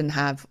also didn't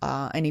have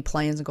any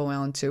plans of going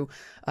on to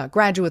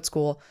graduate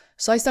school.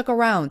 So I stuck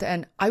around,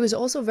 and I was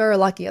also very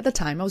lucky at the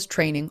time. I was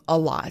training a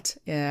lot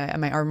at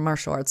my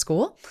martial arts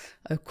school.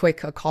 A quick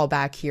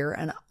callback here.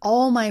 And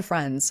all my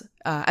friends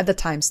at the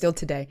time, still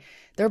today,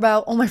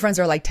 all my friends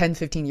are like 10,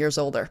 15 years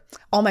older.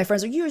 All my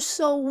friends are, you're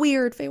so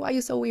weird, Faye, why are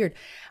you so weird?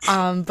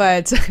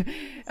 But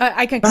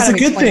I can kind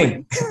of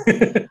explain. That's a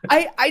good thing.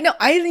 I know.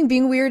 I think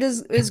being weird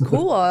is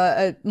cool.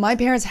 My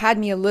parents had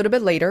me a little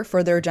bit later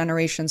for their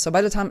generation. So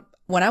by the time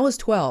when I was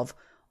 12,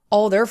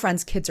 all their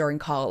friends' kids are in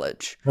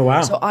college. Oh,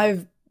 wow. So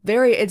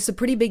it's a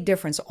pretty big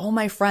difference. All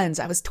my friends,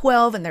 I was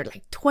 12 and they're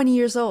like 20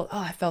 years old. Oh,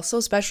 I felt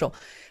so special.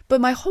 But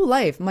my whole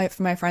life, my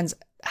friends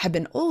had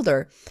been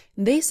older,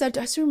 they said,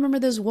 I still remember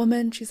this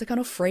woman, she's like kind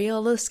of frail, a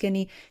little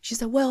skinny. She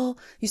said, well,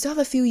 you still have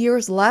a few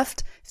years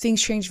left.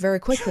 Things change very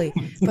quickly.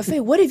 But Faye,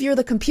 what if you're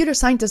the computer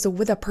scientist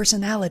with a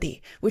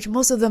personality, which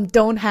most of them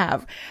don't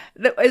have?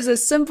 It's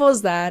as simple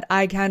as that.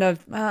 I kind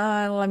of,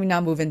 let me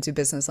not move into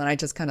business. And I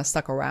just kind of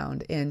stuck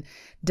around in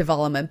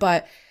development.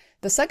 But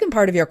the second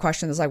part of your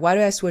question is like, why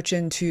did I switch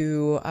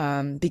into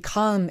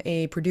become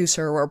a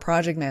producer or a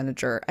project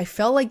manager? I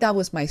felt like that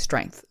was my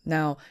strength.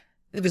 Now,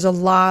 there was a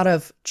lot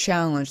of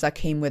challenge that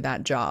came with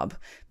that job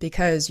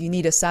because you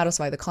need to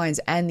satisfy the clients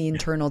and the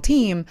internal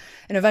team.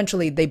 And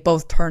eventually they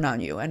both turn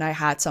on you. And I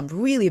had some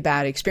really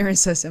bad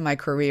experiences in my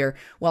career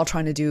while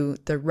trying to do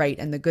the right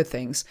and the good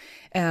things.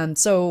 And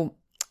so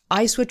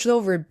I switched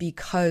over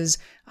because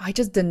I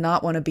just did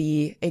not want to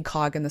be a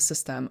cog in the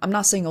system. I'm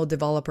not saying all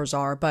developers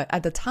are, but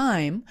at the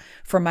time,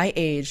 for my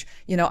age,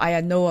 I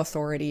had no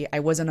authority. I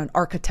wasn't an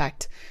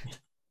architect.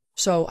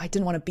 So I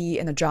didn't want to be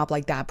in a job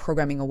like that,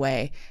 programming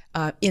away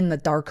in the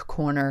dark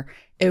corner.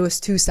 It was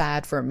too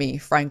sad for me,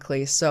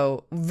 frankly.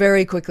 So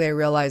very quickly, I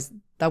realized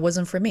that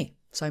wasn't for me.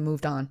 So I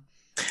moved on.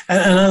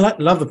 And I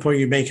love the point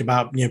you make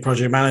about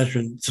project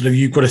management. Sort of,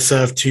 you've got to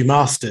serve two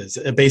masters,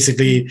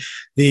 basically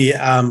the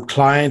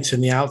client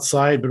and the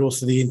outside, but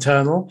also the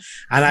internal,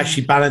 and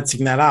actually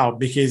balancing that out.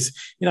 Because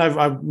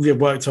I've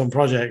worked on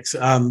projects.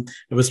 I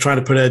was trying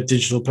to put a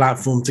digital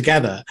platform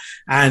together,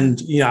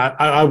 and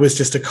I was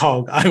just a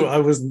cog. I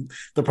wasn't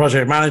the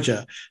project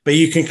manager, but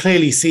you can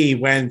clearly see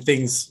when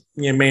things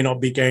may not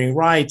be going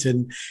right,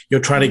 and you're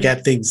trying to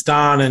get things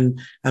done,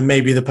 and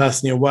maybe the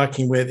person you're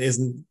working with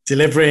isn't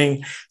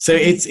delivering. So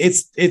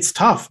it's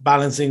tough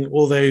balancing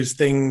all those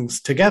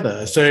things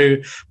together. So,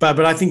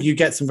 but I think you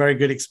get some very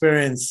good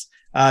experience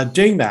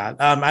doing that,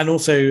 and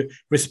also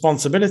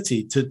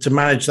responsibility to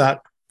manage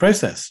that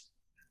process.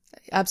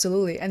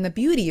 Absolutely. And the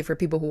beauty for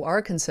people who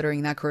are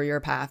considering that career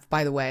path,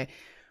 by the way,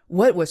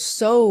 what was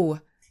so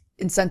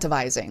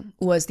incentivizing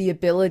was the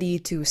ability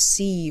to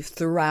see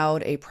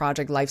throughout a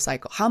project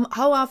lifecycle.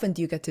 How often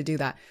do you get to do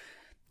that?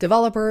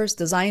 Developers,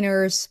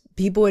 designers,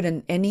 people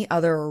in any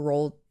other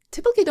role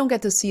typically don't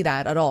get to see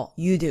that at all.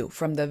 You do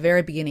from the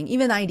very beginning,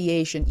 even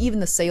ideation, even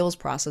the sales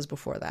process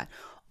before that,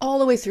 all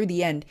the way through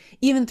the end,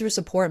 even through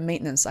support and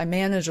maintenance. I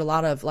manage a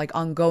lot of like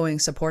ongoing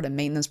support and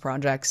maintenance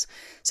projects.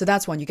 So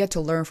that's when you get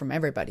to learn from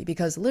everybody,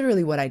 because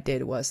literally what I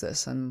did was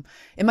this. And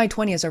in my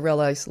 20s, I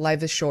realized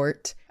life is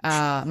short.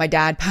 My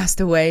dad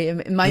passed away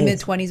in my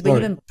mid-20s, but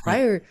even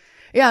prior.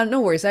 Yeah, no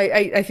worries.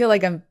 I feel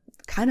like I'm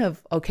kind of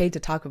okay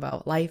to talk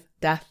about life,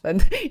 death,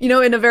 and,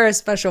 in a very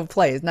special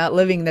place, not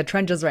living in the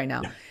trenches right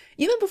now. Yeah.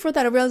 Even before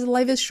that, I realized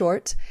life is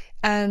short.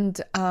 And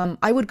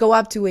I would go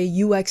up to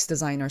a UX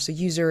designer, so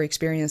user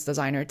experience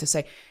designer, to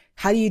say,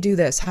 how do you do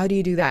this? How do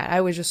you do that?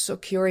 I was just so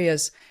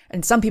curious.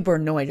 And some people are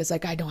annoyed. It's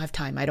like, I don't have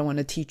time. I don't want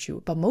to teach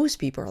you. But most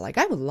people are like,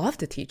 I would love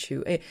to teach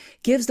you. It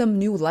gives them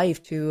new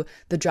life to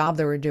the job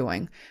they were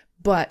doing.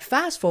 But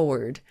fast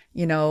forward,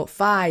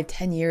 5,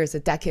 10 years, a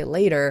decade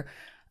later,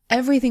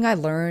 everything I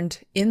learned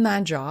in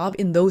that job,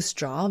 in those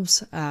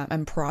jobs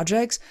and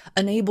projects,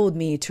 enabled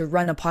me to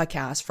run a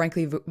podcast,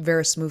 frankly,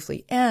 very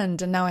smoothly.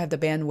 And now I have the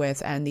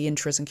bandwidth and the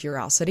interest and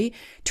curiosity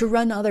to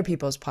run other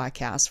people's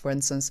podcasts, for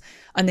instance,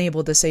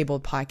 Unable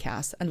Disabled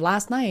podcast. And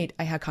last night,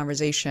 I had a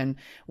conversation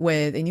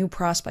with a new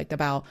prospect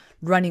about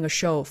running a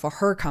show for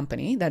her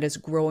company that is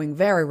growing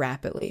very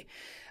rapidly.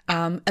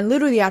 And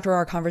literally after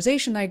our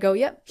conversation, I go,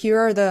 yep, here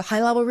are the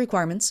high-level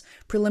requirements,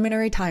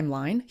 preliminary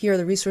timeline. Here are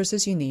the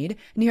resources you need.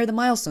 And here are the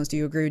milestones. Do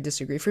you agree or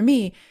disagree? For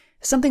me,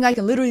 something I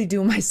can literally do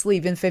in my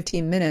sleep in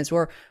 15 minutes,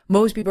 where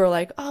most people are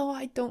like, oh,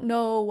 I don't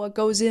know what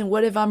goes in.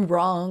 What if I'm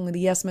wrong?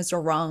 The estimates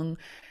are wrong.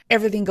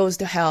 Everything goes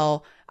to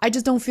hell. I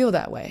just don't feel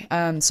that way.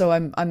 So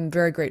I'm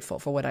very grateful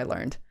for what I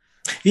learned.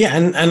 Yeah,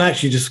 and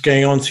actually, just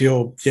going on to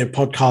your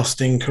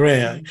podcasting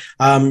career,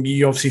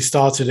 you obviously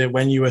started it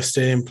when you were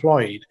still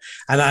employed,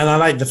 and I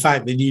like the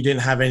fact that you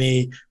didn't have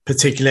any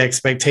particular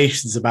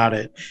expectations about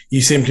it.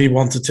 You simply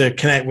wanted to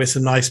connect with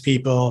some nice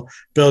people,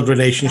 build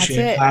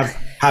relationships,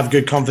 have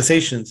good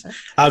conversations.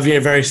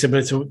 Very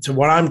similar to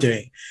what I'm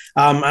doing,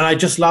 and I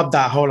just love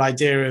that whole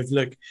idea of,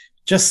 look,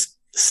 just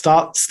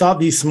start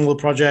these small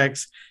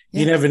projects.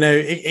 You never know,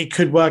 it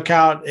could work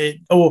out,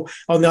 or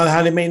on the other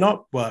hand, it may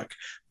not work.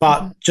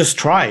 But just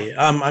try.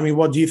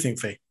 What do you think,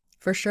 Faye?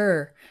 For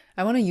sure.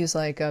 I want to use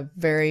like a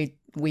very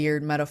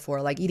weird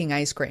metaphor, like eating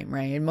ice cream,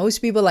 right? And most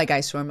people like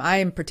ice cream. I,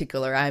 in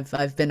particular,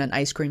 I've been an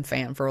ice cream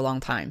fan for a long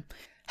time.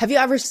 Have you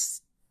ever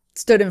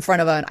stood in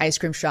front of an ice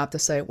cream shop to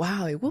say,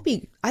 wow,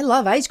 I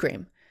love ice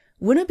cream.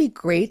 Wouldn't it be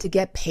great to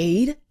get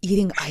paid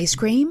eating ice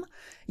cream?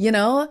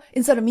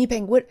 Instead of me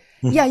paying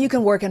yeah, you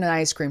can work in an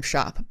ice cream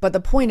shop. But the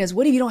point is,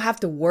 what if you don't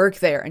have to work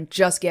there and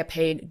just get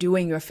paid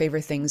doing your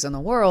favorite things in the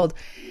world?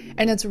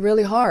 And it's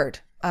really hard.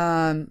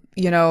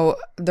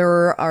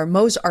 There are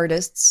most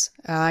artists.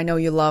 I know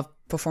you love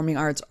performing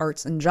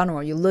arts in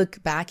general. You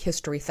look back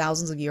history,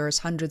 thousands of years,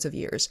 hundreds of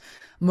years.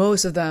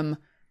 Most of them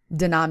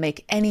did not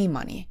make any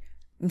money.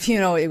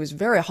 It was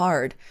very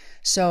hard.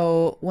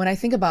 So when I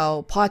think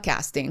about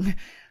podcasting,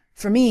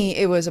 for me,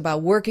 it was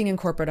about working in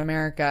corporate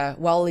America.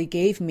 While it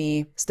gave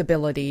me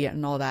stability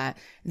and all that,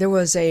 there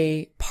was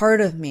a part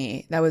of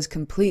me that was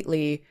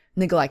completely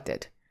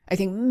neglected. I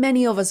think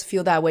many of us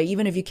feel that way,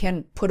 even if you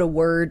can't put a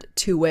word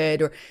to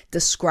it or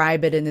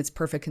describe it in its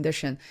perfect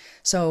condition.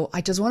 So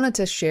I just wanted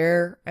to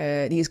share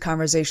these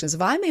conversations.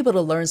 If I'm able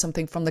to learn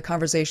something from the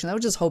conversation, I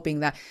was just hoping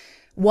that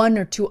one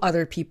or two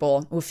other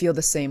people will feel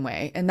the same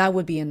way. And that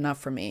would be enough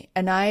for me.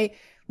 And I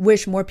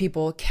wish more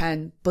people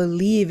can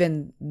believe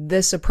in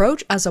this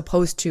approach as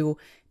opposed to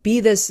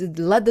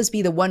let this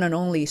be the one and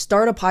only.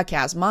 Start a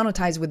podcast,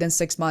 monetize within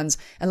 6 months,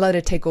 and let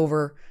it take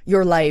over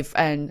your life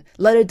and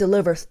let it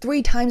deliver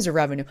 3 times the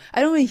revenue.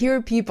 I don't even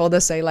hear people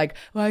that say like,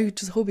 well, I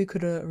just hope it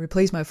could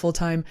replace my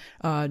full-time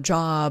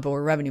job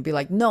or revenue. Be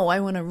like, no,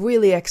 I want to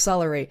really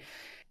accelerate.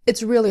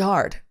 It's really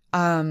hard.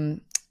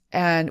 And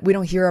we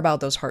don't hear about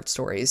those hard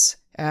stories.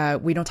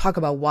 We don't talk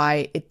about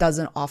why it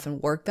doesn't often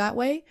work that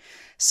way.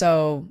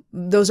 So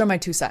those are my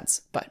 2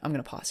 cents, but I'm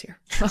going to pause here.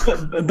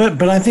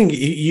 but I think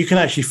you can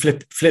actually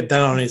flip that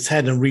on its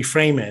head and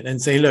reframe it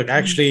and say, look,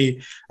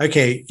 actually,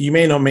 okay, you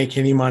may not make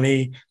any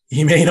money,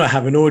 you may not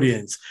have an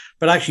audience,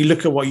 but actually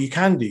look at what you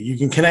can do. You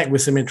can connect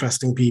with some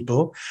interesting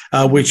people,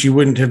 which you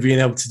wouldn't have been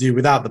able to do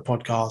without the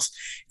podcast.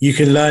 You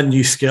can learn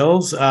new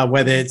skills,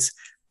 whether it's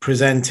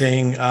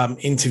presenting,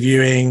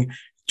 interviewing,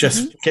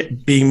 just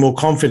being more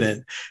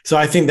confident. So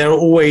I think there are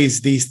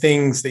always these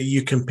things that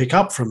you can pick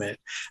up from it.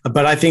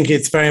 But I think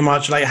it's very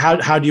much like,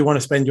 how do you want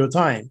to spend your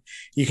time?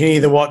 You can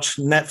either watch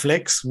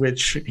Netflix,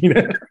 which,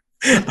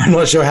 I'm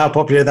not sure how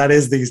popular that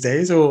is these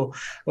days, or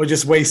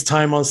just waste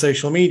time on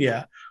social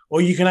media,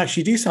 or you can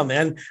actually do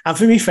something. And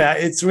for me, fair,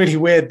 it's really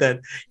weird that,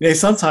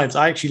 sometimes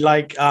I actually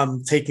like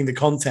taking the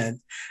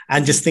content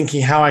and just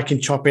thinking how I can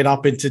chop it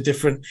up into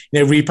different,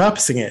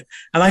 repurposing it.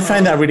 And I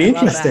find that really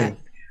interesting.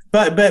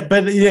 But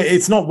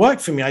it's not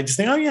worked for me. I just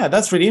think, oh yeah,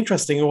 that's really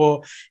interesting.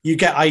 Or you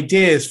get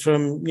ideas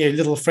from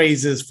little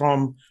phrases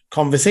from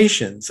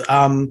conversations.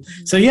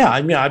 So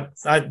yeah,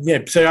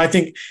 so I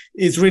think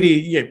it's really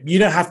you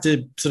don't have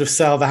to sort of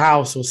sell the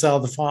house or sell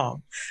the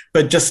farm,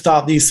 but just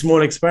start these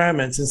small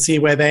experiments and see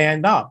where they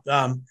end up.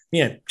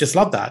 Just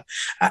love that.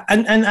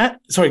 And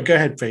sorry, go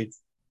ahead, Faith.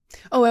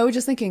 Oh, I was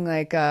just thinking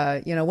like,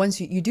 once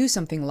you do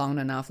something long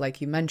enough,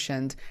 like you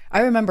mentioned,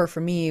 I remember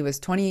for me, it was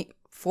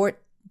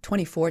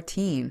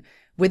 2014.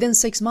 Within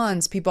 6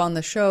 months, people on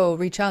the show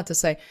reach out to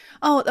say,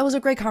 oh, that was a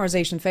great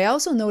conversation, Faye. I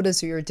also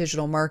noticed you're a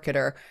digital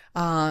marketer.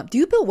 Do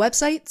you build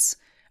websites?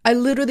 I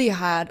literally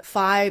had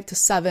 5 to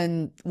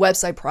 7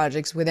 website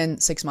projects within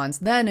 6 months.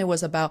 Then it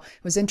was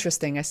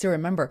interesting. I still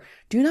remember,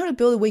 do you know how to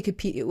build a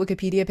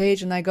Wikipedia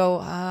page? And I go,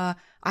 I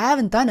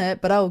haven't done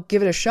it, but I'll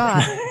give it a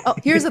shot. Oh,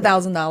 here's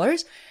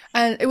 $1,000.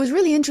 And it was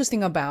really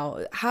interesting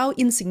about how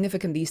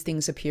insignificant these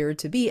things appear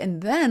to be.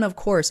 And then, of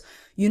course,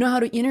 you know how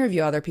to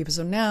interview other people.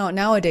 So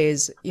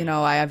nowadays,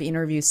 I have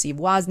interviewed Steve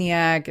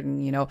Wozniak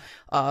and,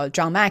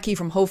 John Mackey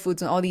from Whole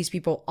Foods and all these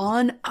people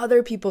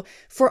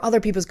for other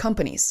people's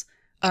companies.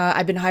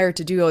 I've been hired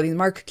to do all these,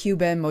 Mark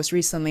Cuban most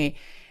recently.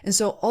 And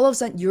so all of a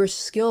sudden your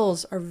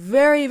skills are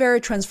very,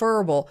 very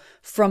transferable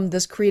from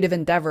this creative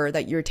endeavor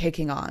that you're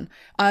taking on.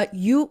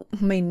 You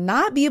may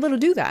not be able to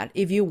do that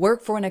if you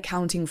work for an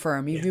accounting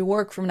firm, if you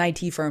work for an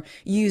IT firm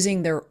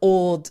using their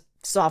old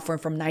software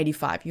from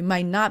 95. You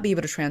might not be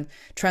able to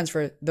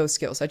transfer those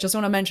skills. I just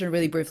want to mention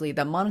really briefly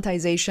that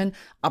monetization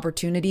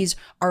opportunities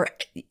are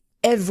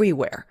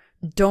everywhere.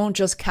 Don't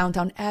just count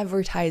on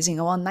advertising.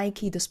 I want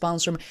Nike to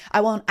sponsor me.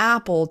 I want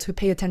Apple to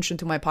pay attention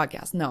to my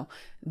podcast. No,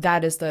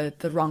 that is the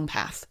wrong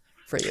path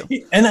for you.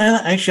 And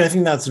actually, I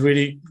think that's a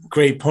really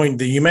great point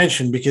that you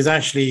mentioned, because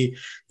actually,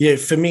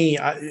 for me,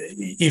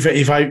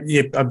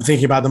 I'm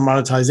thinking about the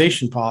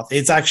monetization part,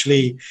 it's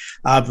actually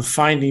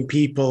finding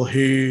people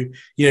who,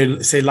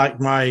 say like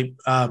my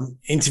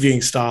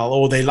interviewing style,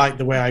 or they like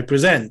the way I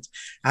present.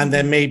 And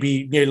then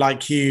maybe,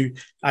 like you,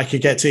 I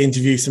could get to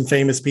interview some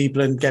famous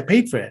people and get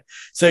paid for it.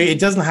 So it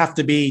doesn't have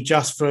to be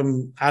just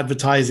from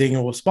advertising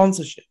or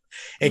sponsorship.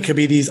 It could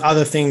be these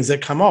other things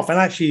that come off. And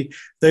actually,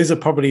 those are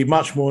probably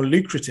much more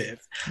lucrative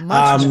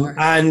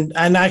and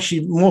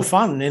actually more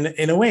fun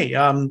in a way.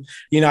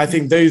 I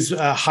think those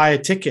higher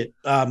ticket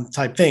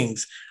type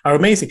things are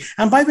amazing.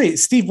 And by the way,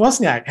 Steve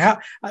Wozniak,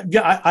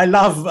 I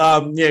love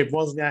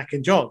Wozniak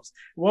and Jobs.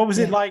 What was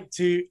it like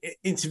to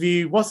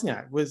interview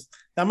Wozniak?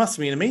 That must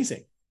have been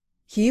amazing.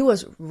 He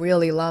was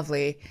really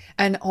lovely.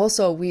 And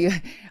also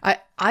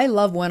I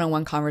love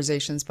one-on-one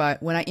conversations,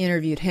 but when I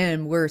interviewed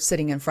him, we're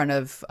sitting in front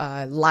of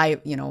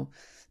live,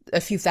 a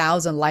few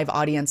thousand live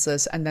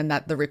audiences, and then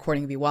the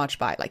recording would be watched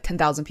by like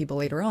 10,000 people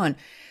later on.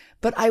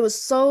 But I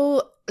was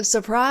so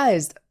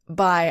surprised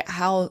by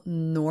how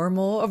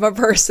normal of a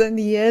person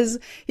he is.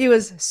 He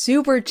was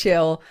super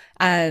chill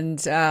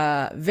and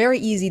very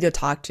easy to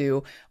talk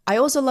to. I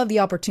also love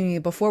the opportunity,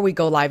 before we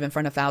go live in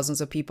front of thousands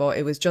of people,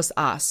 it was just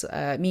us,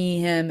 me,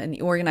 him, and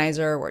the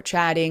organizer were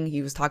chatting.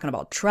 He was talking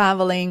about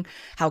traveling,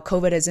 how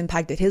COVID has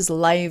impacted his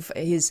life,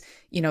 his,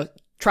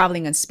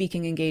 traveling and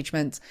speaking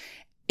engagements.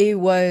 It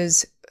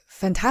was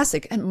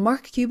fantastic. And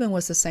Mark Cuban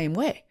was the same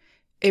way.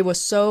 It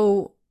was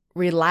so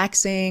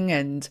relaxing,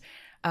 and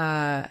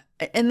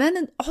then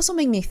it also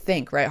made me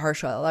think, right,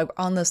 Harsha, like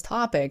on this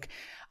topic,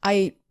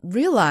 I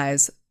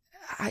realize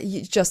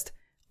just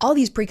all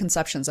these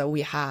preconceptions that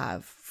we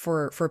have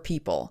for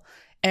people,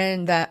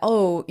 and that,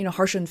 oh,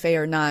 Harsha and Faye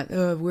are not,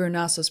 we're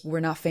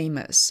not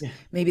famous. Yeah.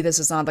 Maybe this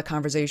is not the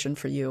conversation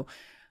for you.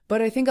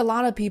 But I think a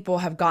lot of people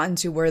have gotten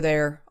to where they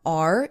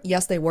are.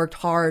 Yes, they worked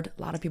hard.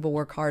 A lot of people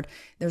work hard.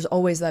 There's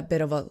always that bit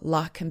of a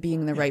luck and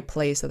being in the right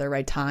place at the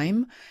right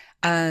time.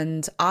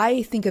 And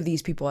I think of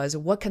these people as,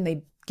 what can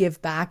they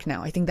give back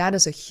now? I think that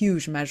is a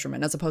huge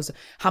measurement, as opposed to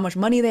how much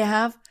money they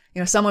have.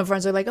 Some of my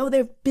friends are like, oh,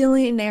 they're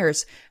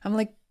billionaires. I'm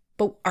like,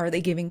 but are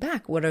they giving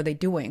back? What are they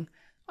doing?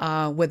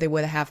 What they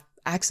would have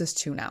access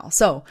to now.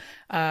 So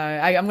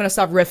I'm going to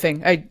stop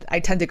riffing. I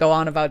tend to go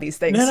on about these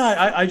things. No,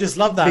 I just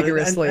love that.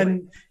 Vigorously.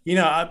 And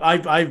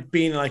I've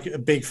been like a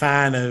big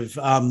fan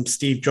of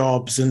Steve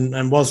Jobs and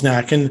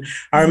Wozniak. And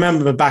I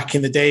remember back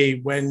in the day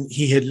when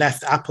he had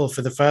left Apple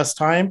for the first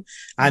time,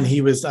 and he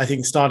was, I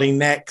think, starting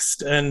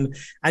Next. And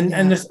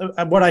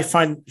what I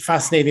find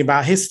fascinating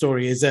about his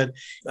story is that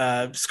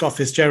Scott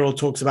Fitzgerald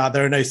talks about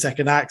there are no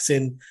second acts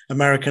in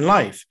American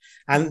life.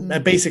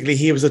 And basically,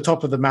 he was the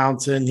top of the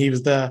mountain. He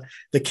was the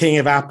king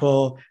of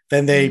Apple.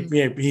 Then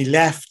he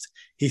left.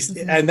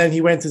 And then he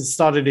went and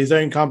started his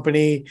own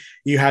company.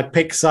 You had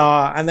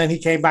Pixar, and then he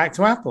came back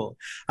to Apple.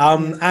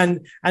 And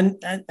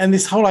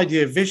this whole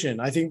idea of vision.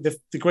 I think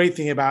the great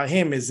thing about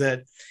him is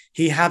that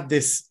he had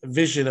this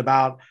vision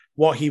about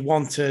what he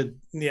wanted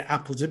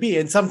Apple to be.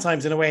 And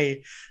sometimes, in a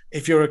way,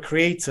 if you're a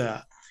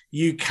creator,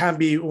 you can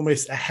be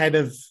almost ahead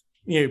of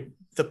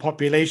the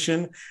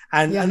population,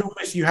 and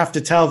almost you have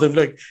to tell them,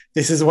 look,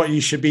 this is what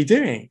you should be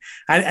doing.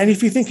 And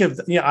if you think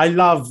of, I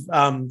love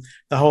the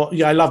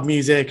whole, I love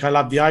music, I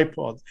love the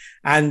iPod,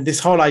 and this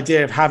whole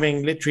idea of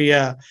having literally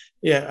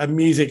a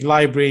music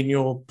library in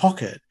your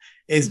pocket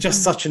is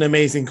just such an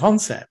amazing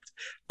concept.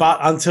 But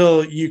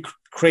until you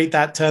create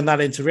that, turn that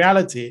into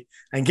reality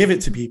and give it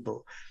to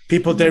people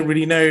don't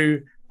really know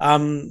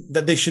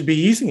that they should be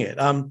using it.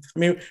 I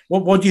mean,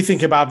 what do you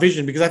think about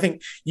vision? Because I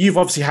think you've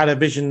obviously had a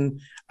vision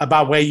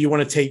about where you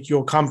want to take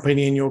your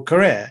company and your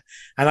career.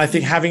 And I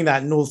think having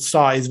that North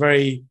Star is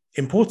very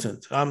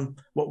important.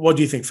 What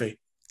do you think, Faye?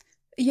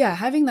 Yeah,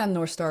 having that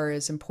North Star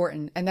is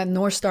important. And that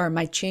North Star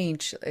might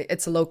change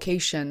its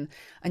location,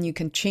 and you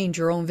can change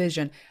your own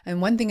vision.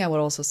 And one thing I would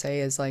also say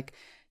is, like,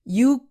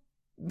 you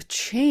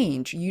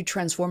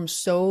transform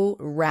so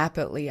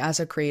rapidly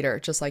as a creator,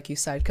 just like you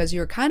said, because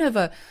you're kind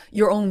of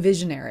your own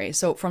visionary.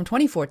 So from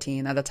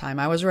 2014, at the time,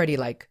 I was already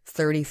like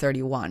 30,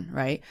 31,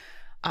 right?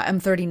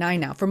 I'm 39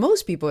 now. For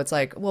most people, it's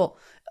like, well,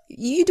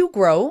 you do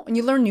grow and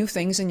you learn new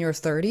things in your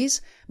 30s,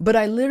 but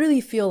I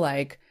literally feel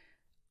like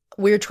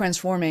we're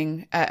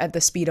transforming at the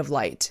speed of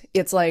light.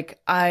 It's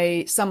like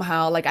I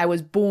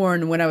was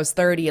born when I was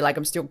 30, like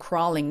I'm still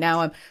crawling.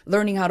 Now I'm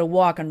learning how to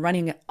walk and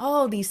running, and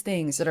all these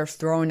things that are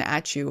thrown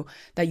at you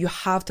that you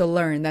have to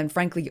learn. Then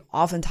frankly,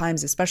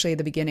 oftentimes, especially at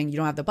the beginning, you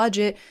don't have the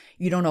budget,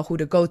 you don't know who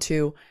to go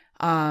to.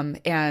 I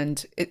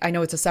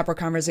know it's a separate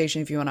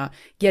conversation if you want to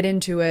get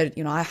into it.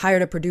 I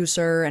hired a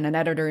producer and an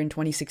editor in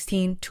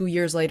 2016, 2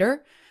 years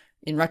later.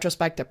 In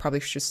retrospect, I probably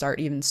should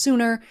start even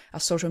sooner. A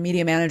social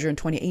media manager in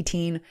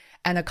 2018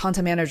 and a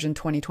content manager in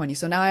 2020.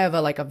 So now I have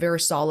a very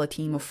solid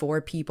team of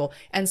 4 people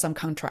and some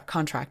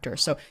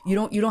contractors. So you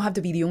don't have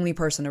to be the only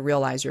person to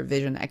realize your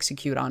vision,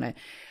 execute on it.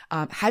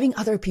 Having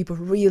other people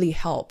really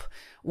help.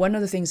 One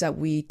of the things that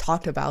we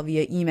talked about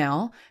via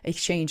email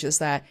exchange is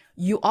that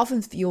you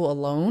often feel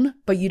alone,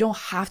 but you don't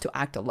have to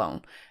act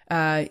alone.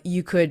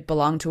 You could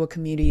belong to a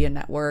community, a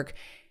network,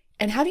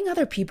 and having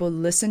other people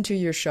listen to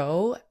your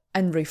show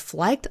and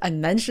reflect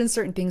and mention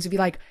certain things and be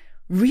like,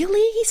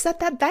 really? He said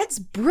that? That's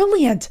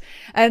brilliant.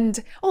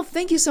 And, oh,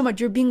 thank you so much.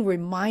 You're being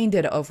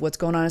reminded of what's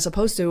going on as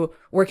opposed to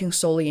working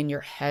solely in your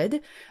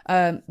head.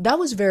 That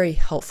was very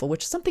helpful,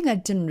 which is something I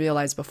didn't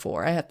realize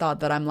before. I had thought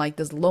that I'm like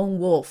this lone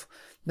wolf,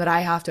 that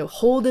I have to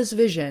hold this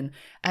vision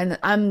and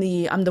I'm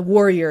the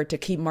warrior to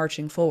keep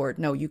marching forward.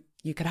 No, you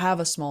could have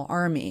a small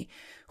army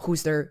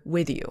who's there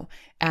with you.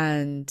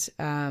 And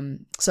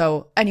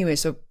so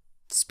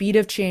speed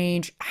of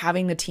change,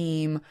 having the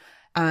team,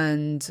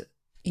 and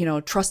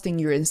trusting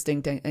your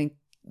instinct and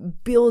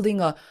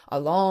building a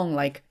long,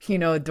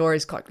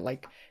 Doris Clark,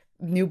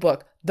 new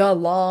book, The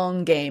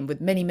Long Game, with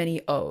many,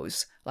 many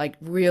O's. Like,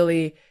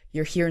 really,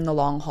 you're here in the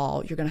long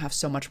haul. You're going to have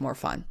so much more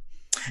fun.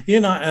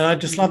 And I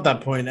just love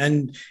that point.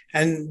 And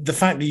the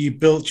fact that you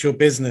built your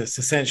business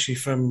essentially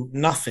from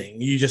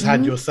nothing, you just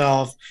had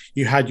yourself,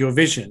 you had your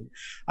vision.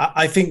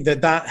 I think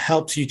that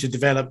helps you to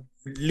develop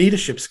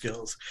leadership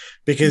skills,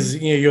 because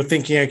you're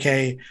thinking,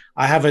 okay,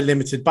 I have a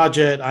limited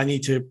budget, I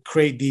need to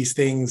create these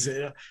things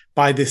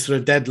by this sort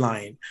of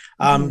deadline.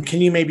 Can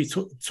you maybe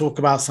talk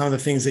about some of the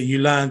things that you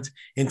learned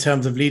in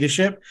terms of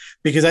leadership?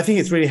 Because I think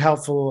it's really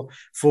helpful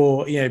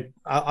for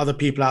other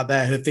people out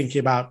there who are thinking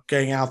about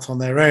going out on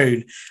their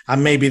own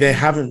and maybe they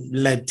haven't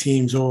led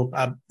teams or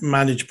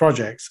managed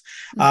projects.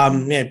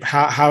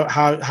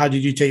 How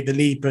did you take the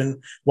leap,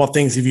 and what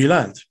things have you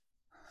learned?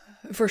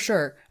 For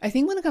sure. I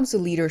think when it comes to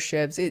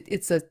leaderships,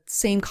 it's the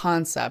same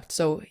concept.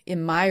 So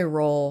in my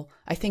role,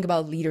 I think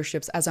about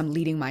leaderships as I'm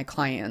leading my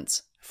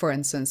clients. For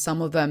instance,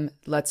 some of them,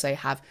 let's say,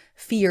 have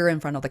fear in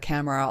front of the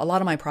camera. A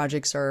lot of my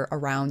projects are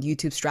around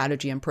YouTube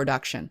strategy and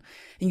production.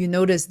 And you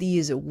notice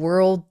these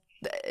world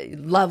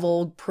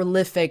level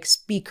prolific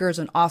speakers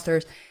and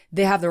authors,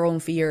 they have their own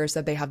fears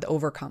that they have to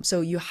overcome.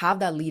 So you have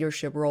that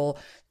leadership role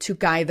to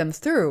guide them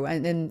through.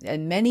 And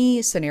in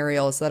many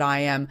scenarios that I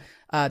am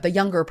the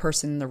younger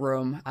person in the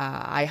room,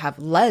 I have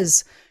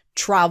less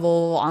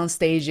travel on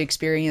stage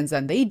experience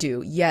than they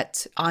do,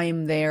 yet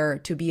I'm there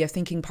to be a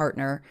thinking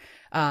partner,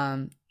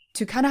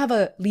 to kind of have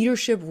a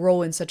leadership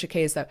role in such a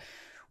case that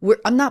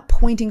I'm not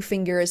pointing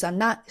fingers, I'm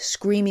not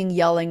screaming,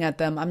 yelling at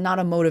them, I'm not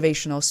a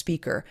motivational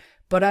speaker,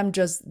 but I'm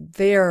just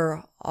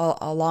there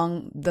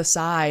along the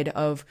side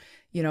of,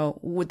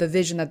 with the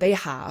vision that they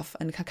have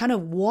and kind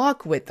of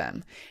walk with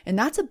them. And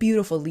that's a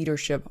beautiful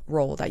leadership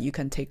role that you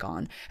can take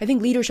on. I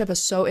think leadership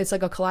it's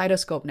like a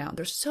kaleidoscope now.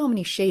 There's so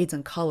many shades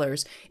and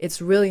colors.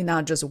 It's really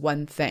not just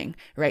one thing,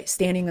 right?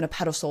 Standing on a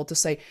pedestal to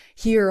say,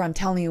 here, I'm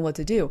telling you what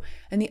to do.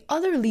 And the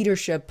other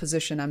leadership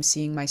position I'm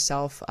seeing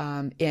myself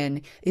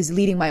in is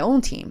leading my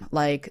own team,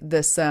 like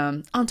this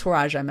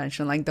entourage I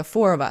mentioned, like the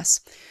four of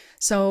us.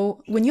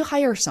 So when you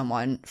hire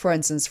someone, for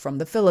instance, from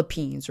the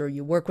Philippines, or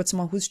you work with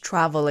someone who's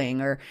traveling,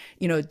 or,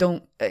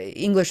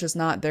 English is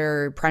not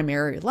their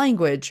primary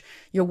language,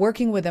 you're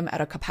working with them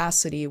at a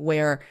capacity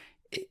where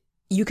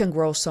you can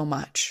grow so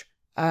much.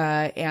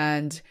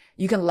 And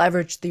you can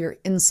leverage their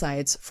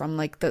insights from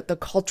like the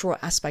cultural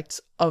aspects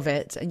of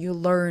it. And you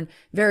learn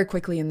very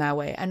quickly in that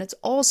way. And it's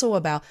also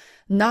about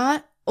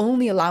not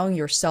only allowing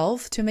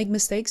yourself to make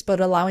mistakes,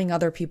 but allowing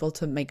other people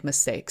to make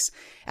mistakes.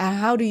 And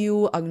how do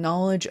you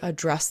acknowledge,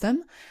 address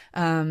them?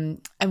 And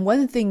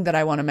one thing that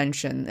I want to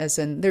mention is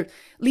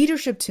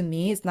leadership to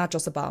me is not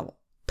just about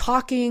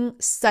talking,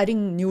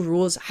 setting new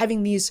rules,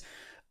 having these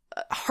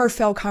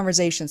heartfelt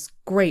conversations.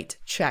 Great,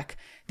 check.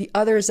 The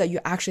other is that you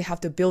actually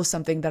have to build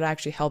something that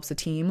actually helps the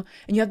team,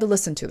 and you have to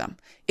listen to them.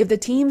 If the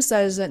team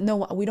says that,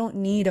 no, we don't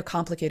need a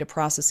complicated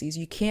processes,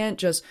 you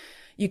can't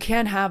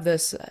have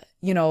this,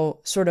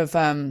 sort of,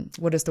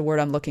 what is the word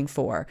I'm looking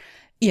for?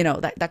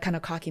 That kind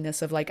of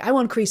cockiness of like, I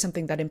want to create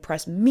something that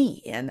impressed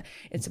me and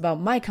it's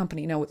about my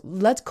company. No,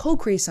 let's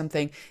co-create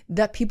something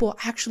that people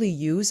actually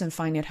use and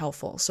find it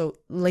helpful. So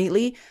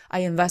lately I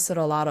invested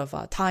a lot of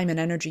time and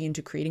energy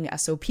into creating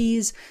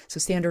SOPs. So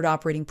standard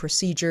operating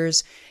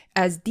procedures,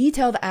 as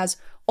detailed as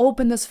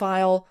open this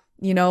file,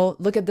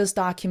 look at this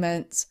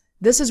document.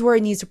 This is where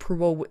it needs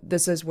approval.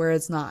 This is where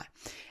it's not.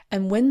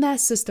 And when that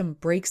system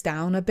breaks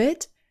down a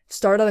bit,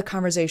 start the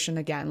conversation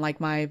again. Like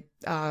my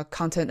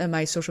content and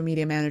my social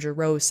media manager,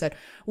 Rose, said,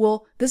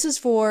 well, this is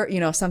for,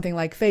 something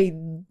like, Faye,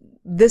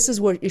 this is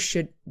what it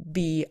should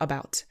be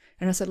about.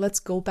 And I said, let's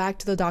go back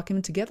to the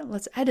document together.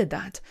 Let's edit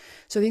that.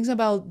 So things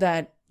about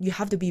that, you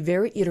have to be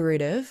very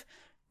iterative,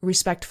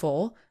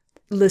 respectful,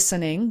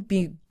 listening,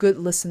 be a good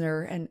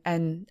listener,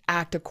 and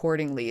act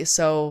accordingly.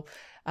 So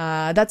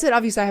that's it.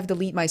 Obviously, I have to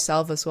lead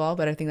myself as well,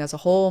 but I think that's a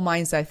whole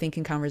mindset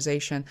thinking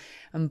conversation.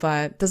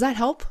 But does that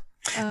help?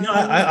 No,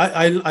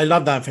 I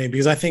love that thing,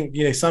 because I think,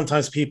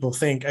 sometimes people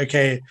think,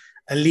 okay,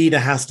 a leader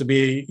has to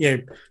be,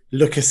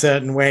 look a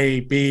certain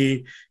way,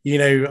 be,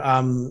 have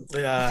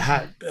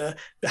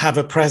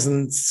a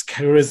presence,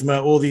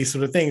 charisma, all these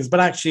sort of things.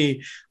 But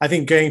actually, I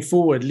think going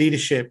forward,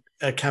 leadership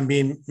can be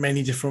in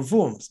many different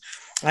forms.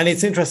 And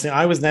it's interesting.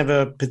 I was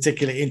never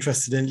particularly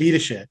interested in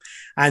leadership.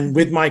 And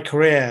with my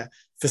career,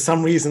 for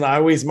some reason, I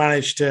always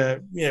managed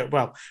to,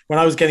 when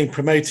I was getting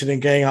promoted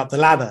and going up the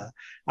ladder,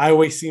 I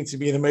always seemed to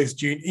be the most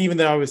junior, even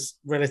though I was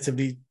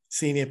relatively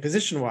senior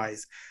position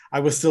wise, I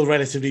was still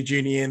relatively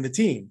junior in the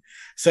team.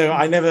 So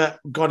I never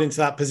got into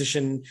that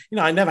position.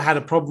 I never had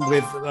a problem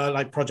with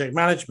like project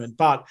management,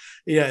 but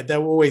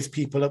there were always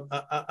people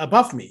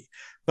above me.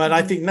 But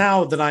I think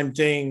now that I'm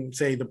doing,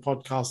 say, the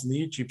podcast and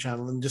the YouTube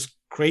channel and just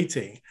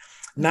creating,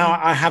 now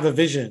I have a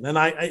vision. And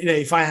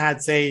if I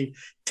had, say,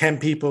 10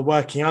 people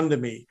working under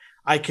me,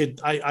 I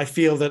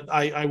feel that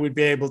I would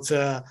be able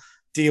to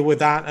deal with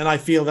that. And I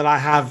feel that I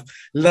have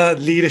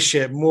learned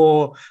leadership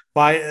more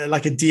by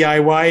like a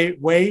DIY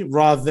way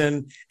rather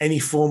than any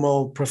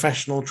formal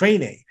professional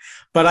training.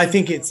 But I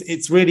think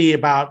it's really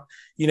about,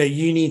 you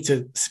need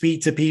to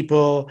speak to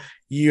people.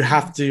 You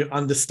have to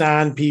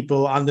understand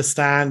people,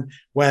 understand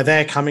where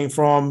they're coming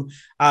from.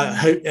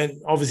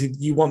 And obviously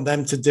you want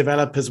them to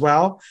develop as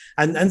well.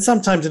 And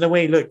sometimes in a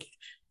way, look,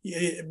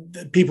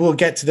 people will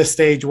get to the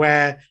stage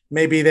where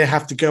maybe they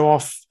have to go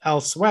off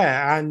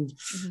elsewhere. And,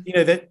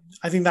 that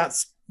I think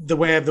that's the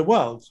way of the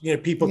world.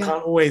 People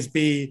can't always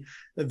be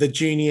the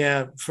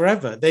junior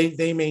forever.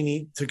 They may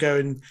need to go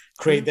and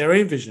create their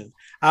own vision.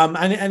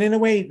 And in a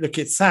way, look,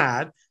 it's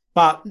sad,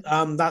 but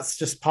that's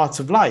just part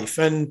of life.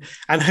 And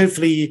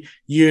hopefully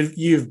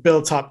you've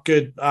built up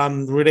good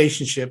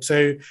relationships,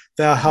 so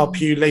they'll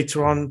help you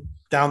later on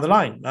down the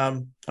line.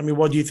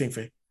 What do you think,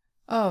 Faye?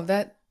 Oh,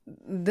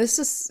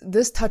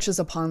 this touches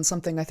upon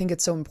something. I think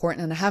it's so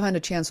important, and I haven't had a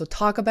chance to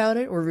talk about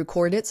it or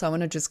record it, so I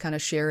want to just kind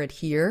of share it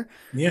here,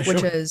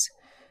 which is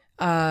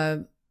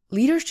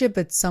leadership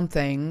is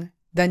something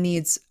that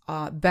needs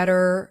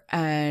better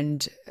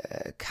and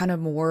kind of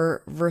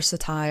more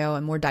versatile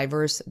and more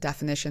diverse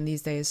definition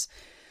these days.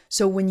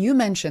 So when you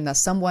mentioned that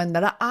someone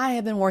that I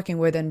have been working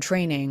with in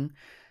training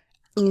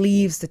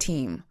leaves the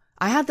team,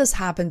 I had this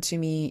happen to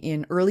me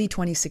in early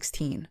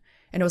 2016,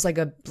 and it was like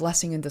a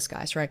blessing in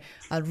disguise, right?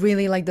 I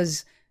really like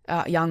this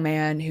young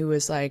man who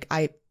was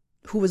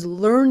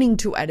learning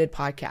to edit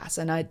podcasts,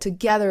 and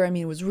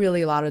it was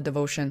really a lot of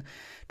devotion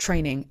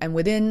training. And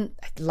within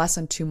less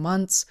than 2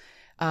 months,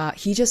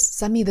 he just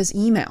sent me this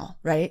email,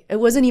 right? It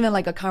wasn't even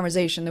like a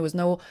conversation. There was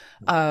no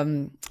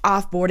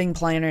offboarding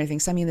plan or anything.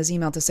 Sent me this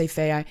email to say,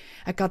 Faye,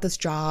 I got this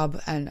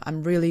job and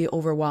I'm really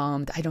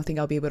overwhelmed. I don't think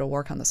I'll be able to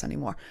work on this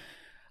anymore.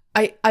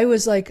 I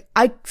was like,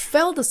 I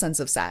felt a sense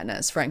of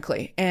sadness,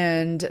 frankly.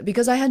 And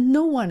because I had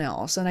no one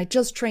else and I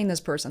just trained this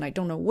person, I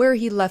don't know where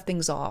he left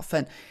things off.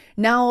 And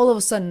now all of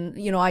a sudden,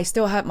 I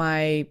still had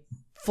my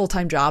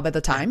full-time job at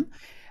the time.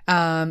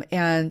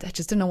 And I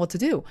just didn't know what to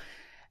do.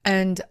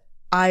 And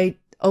I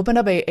opened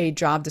up a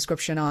job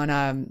description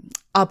on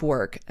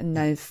Upwork, and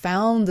I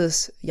found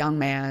this young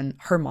man,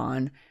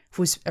 Herman,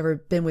 who's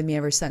been with me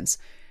ever since,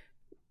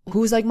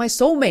 who's like my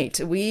soulmate.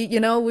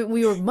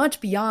 We were much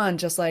beyond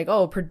just like,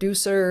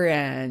 producer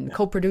and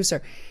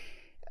co-producer.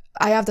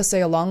 I have to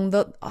say, along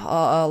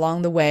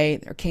the way,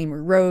 there came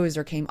Rose,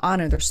 there came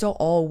Anna. They're still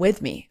all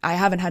with me. I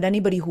haven't had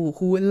anybody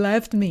who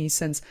left me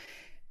since.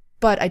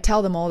 But I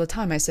tell them all the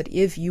time, I said,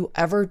 if you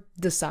ever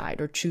decide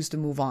or choose to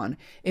move on,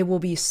 it will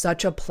be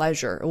such a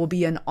pleasure. It will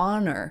be an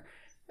honor,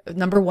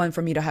 number one,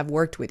 for me to have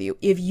worked with you.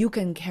 If you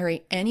can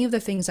carry any of the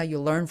things that you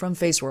learn from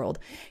FaceWorld,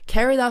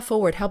 carry that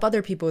forward, help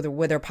other people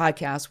with their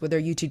podcast, with their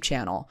YouTube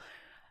channel.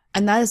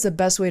 And that is the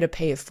best way to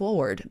pay it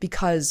forward,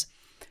 because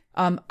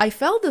I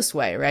felt this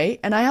way, right?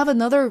 And I have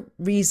another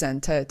reason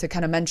to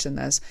kind of mention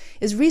this,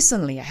 is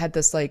recently I had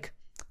this like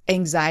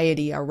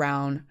anxiety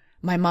around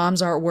my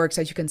mom's artworks,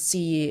 as you can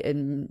see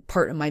in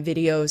part of my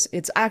videos.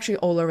 It's actually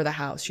all over the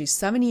house. She's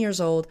 70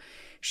 years old.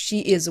 She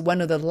is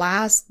one of the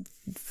last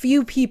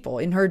few people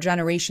in her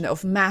generation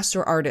of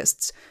master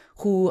artists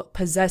who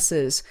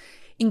possesses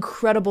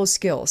incredible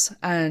skills.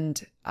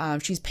 And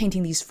she's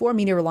painting these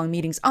 4-meter long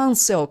meetings on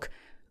silk,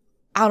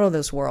 out of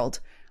this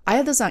world. I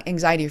had this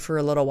anxiety for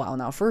a little while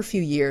now, for a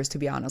few years, to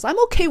be honest. I'm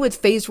okay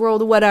with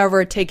FaceWorld,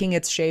 whatever, taking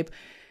its shape.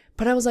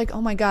 But I was like,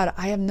 oh my God,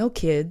 I have no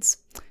kids.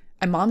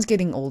 My mom's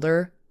getting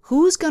older.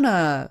 Who's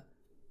gonna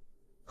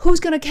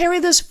carry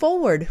this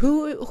forward?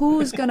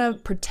 Who's gonna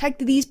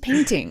protect these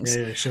paintings?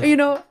 Yeah,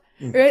 sure.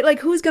 Right? Like,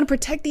 who's gonna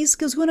protect these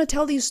skills? Who's gonna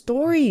tell these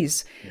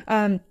stories?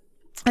 And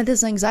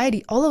this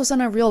anxiety, all of a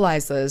sudden I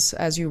realized this,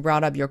 as you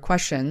brought up your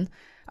question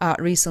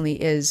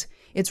recently,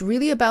 it's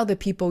really about the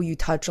people you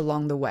touch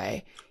along the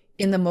way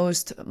in the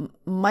most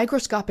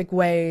microscopic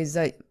ways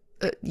that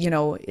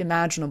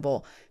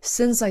imaginable.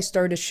 Since I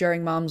started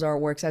sharing mom's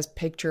artworks as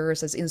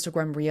pictures, as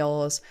Instagram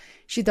reels,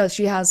 she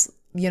has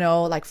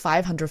like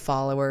 500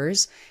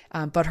 followers,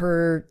 but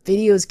her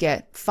videos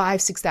get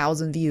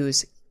 5,000-6,000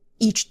 views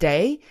each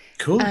day.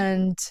 Cool.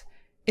 And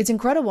it's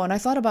incredible. And I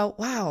thought about,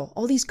 wow,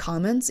 all these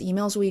comments,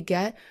 emails we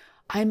get.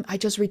 I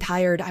just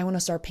retired. I want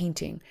to start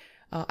painting.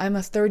 I'm a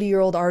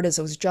 30-year-old artist.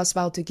 I was just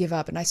about to give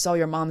up, and I saw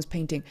your mom's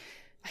painting.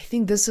 I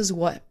think this is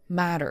what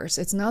matters.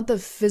 It's not the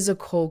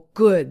physical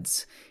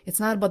goods.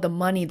 It's not about the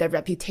money, the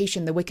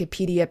reputation, the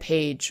Wikipedia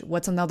page.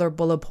 What's another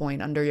bullet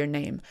point under your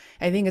name?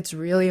 I think it's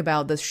really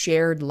about the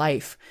shared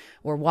life.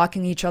 We're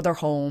walking each other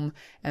home,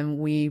 and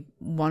we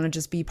want to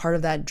just be part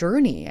of that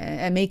journey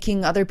and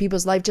making other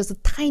people's life just a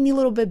tiny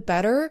little bit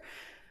better.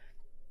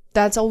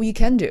 That's all we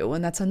can do,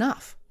 and that's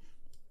enough.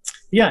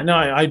 Yeah, no,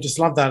 I just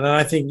love that. And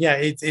I think,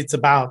 it's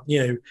about,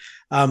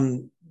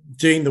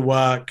 doing the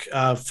work,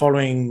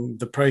 following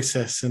the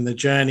process and the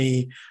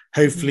journey.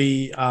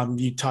 Hopefully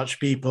you touch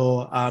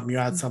people, you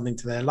add something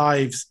to their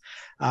lives.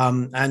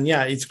 And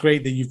it's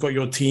great that you've got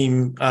your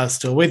team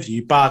still with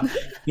you, but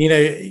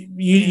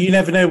you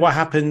never know what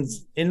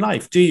happens in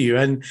life, do you?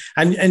 And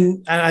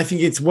I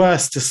think it's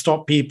worse to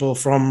stop people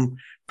from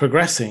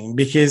progressing,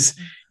 because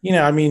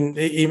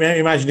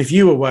imagine if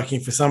you were working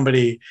for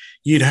somebody,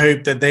 you'd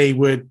hope that they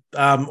would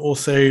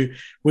also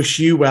wish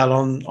you well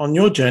on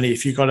your journey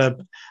if you got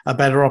a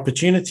better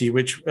opportunity,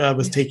 which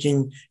was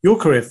taking your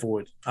career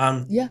forward.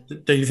 Don't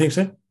you think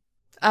so?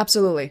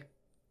 Absolutely.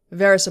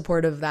 Very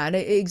supportive of that.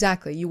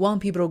 Exactly. You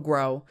want people to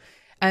grow.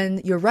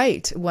 And you're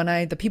right.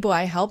 The people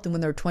I helped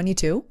when they were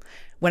 22,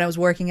 when I was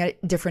working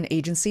at different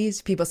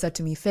agencies, people said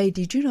to me, Faye,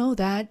 did you know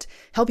that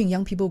helping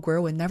young people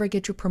grow and never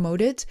get you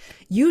promoted?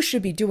 You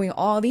should be doing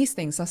all these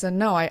things. I said,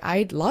 no,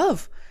 I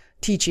love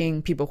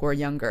teaching people who are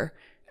younger.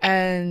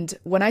 And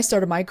when I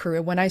started my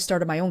career, when I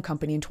started my own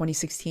company in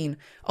 2016,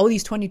 all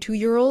these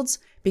 22-year-olds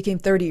became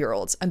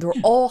 30-year-olds, and they're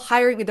all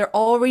hiring me. They're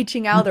all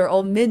reaching out. They're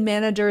all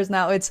mid-managers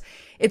now. It's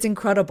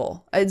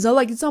incredible. It's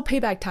not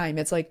payback time.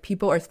 It's like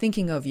people are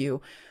thinking of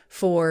you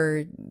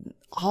for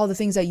all the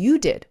things that you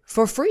did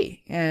for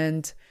free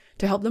and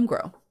to help them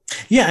grow.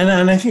 Yeah,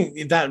 and I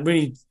think that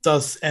really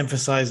does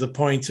emphasize the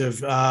point of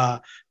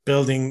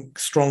building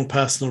strong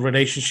personal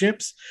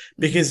relationships,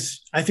 Mhm.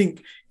 because I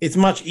think it's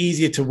much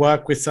easier to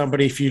work with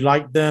somebody if you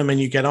like them and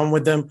you get on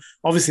with them.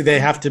 Obviously, they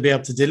have to be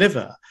able to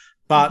deliver,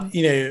 but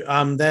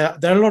Mhm.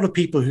 there are a lot of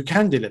people who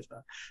can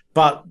deliver,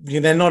 but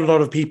there are not a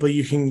lot of people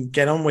you can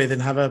get on with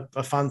and have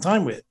a fun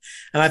time with.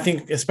 And I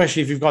think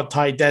especially if you've got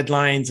tight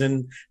deadlines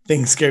and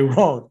things go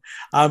wrong,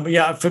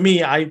 yeah, for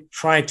me, I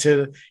try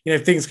to,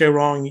 if things go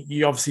wrong,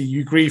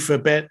 you grieve for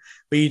a bit,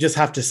 but you just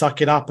have to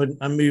suck it up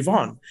and move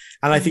on.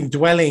 And I Mhm. think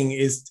dwelling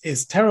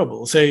is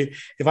terrible. So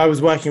if I was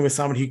working with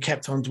somebody who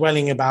kept on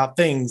dwelling about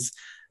things,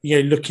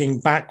 looking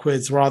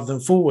backwards rather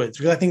than forwards,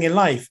 because I think in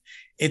life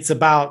it's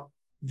about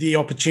the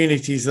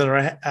opportunities that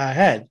are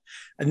ahead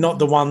and not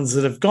the Mhm. ones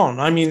that have gone.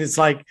 I mean, it's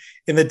like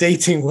in the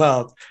dating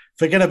world,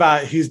 forget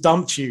about who's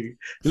dumped you.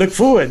 Look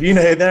forward.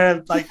 There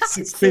are like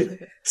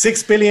Absolutely.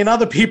 6 billion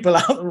other people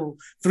out there,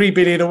 3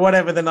 billion or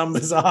whatever the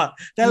numbers are.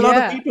 There are a lot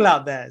of Yeah. people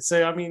out there.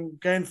 So I mean,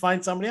 go and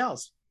find somebody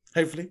else,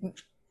 hopefully.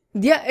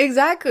 Yeah,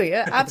 exactly.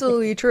 Yeah,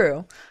 absolutely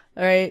true.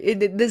 All right.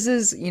 This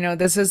is,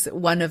 this is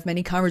one of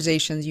many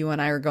conversations you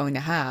and I are going to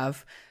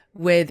have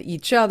with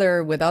each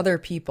other, with other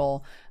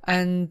people.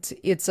 And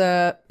it's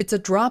a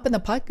drop in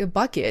the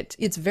bucket.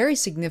 It's very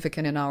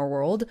significant in our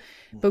world,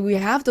 but we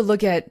have to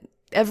look at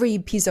every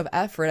piece of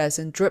effort as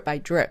in drip by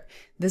drip.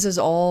 This is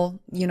all,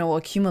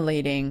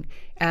 accumulating,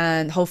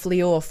 and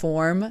hopefully it will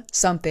form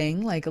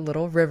something like a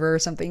little river or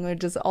something,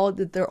 which is all,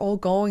 they're all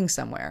going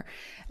somewhere.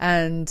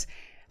 And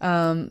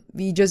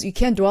you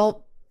can't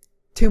dwell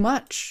too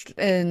much.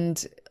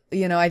 And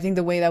I think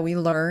the way that we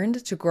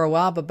learned to grow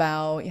up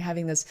about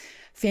having this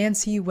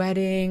fancy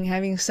wedding,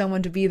 having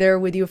someone to be there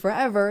with you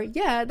forever,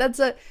 yeah, that's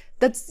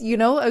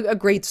a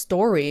great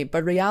story,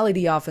 but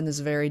reality often is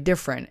very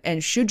different.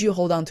 And should you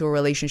hold on to a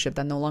relationship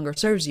that no longer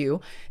serves you,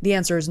 the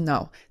answer is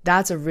no.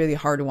 That's a really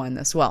hard one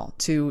as well,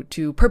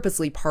 to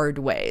purposely part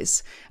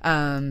ways.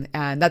 And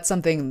that's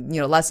something,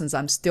 lessons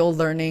I'm still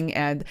learning.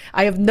 And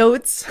I have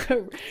notes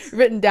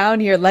written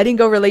down here: letting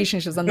go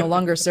relationships that no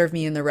longer serve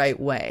me in the right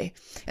way.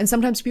 And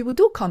sometimes people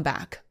do come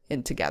back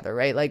in together,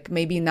 right? Like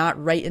maybe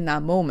not right in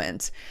that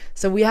moment.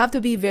 So we have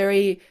to be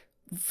very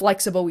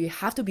flexible. We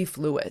have to be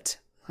fluid.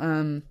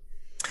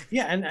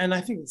 Yeah, and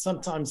I think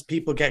sometimes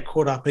people get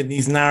caught up in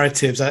these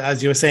narratives.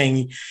 As you were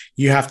saying,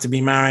 you have to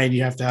be married,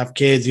 you have to have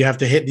kids, you have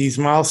to hit these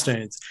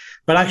milestones.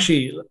 But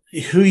actually,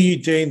 who are you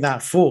doing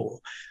that for?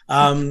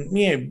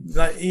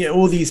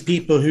 All these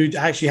people who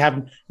actually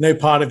have no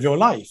part of your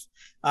life.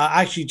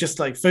 Actually, just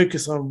like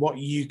focus on what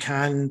you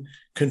can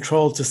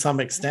control to some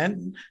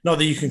extent. Not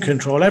that you can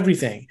control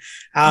everything,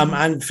 Mhm.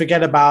 and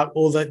forget about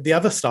all the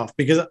other stuff,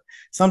 because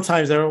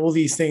sometimes there are all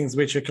these things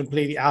which are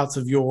completely out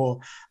of your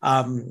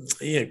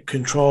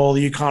control.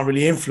 You can't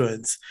really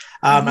influence,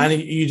 Mhm.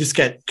 and you just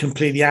get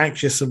completely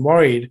anxious and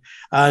worried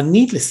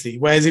needlessly.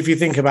 Whereas if you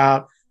think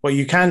about what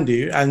you can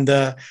do and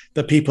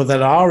the people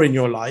that are in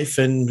your life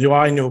and who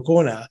are in your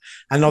corner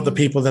and not the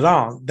Mhm. people that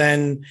aren't,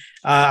 then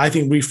I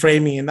think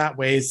reframing in that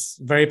way is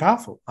very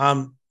powerful.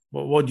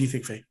 What do you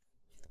think, Faye?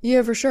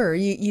 Yeah, for sure.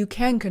 You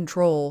can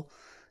control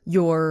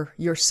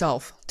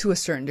yourself to a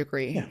certain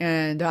degree. Yeah.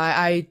 And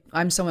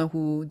I'm someone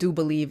who do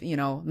believe,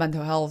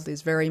 mental health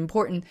is very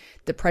important.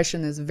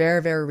 Depression is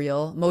very, very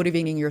real.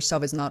 Motivating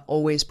yourself is not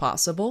always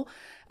possible.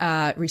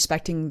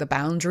 Respecting the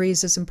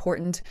boundaries is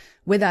important.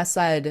 With that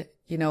said,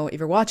 if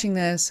you're watching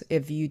this,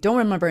 if you don't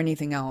remember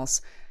anything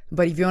else,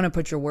 but if you want to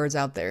put your words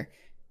out there,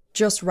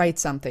 just write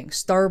something,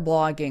 start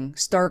blogging,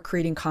 start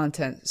creating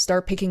content,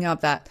 start picking up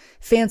that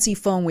fancy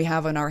phone we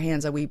have in our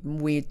hands that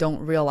we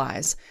don't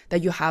realize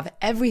that you have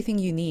everything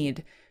you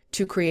need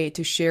to create,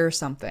 to share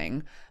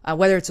something,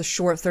 whether it's a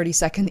short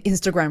 30-second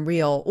Instagram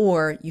reel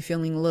or you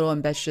feeling a little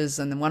ambitious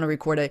and want to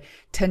record a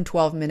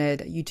 10-12 minute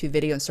YouTube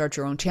video and start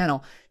your own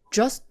channel.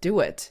 Just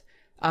do it.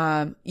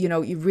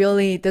 You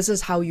really, this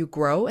is how you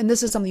grow, and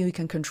this is something you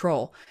can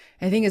control.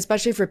 I think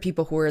especially for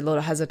people who are a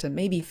little hesitant,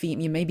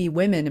 maybe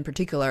women in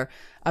particular,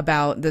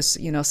 about this,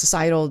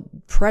 societal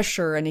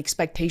pressure and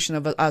expectation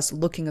of us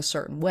looking a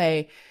certain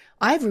way.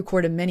 I've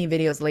recorded many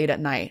videos late at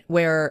night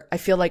where I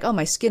feel like, oh,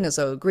 my skin is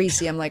so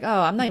greasy. I'm like,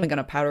 oh, I'm not even going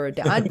to powder it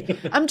down.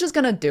 I'm just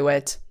going to do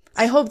it.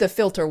 I hope the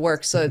filter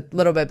works a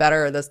little bit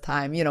better this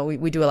time.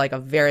 We do like a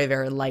very,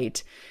 very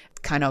light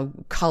kind of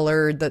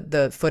color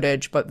the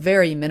footage, but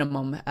very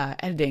minimum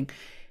editing,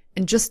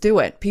 and just do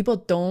it. People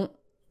don't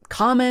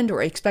comment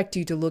or expect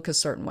you to look a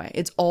certain way.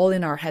 It's all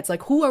in our heads.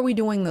 Like, who are we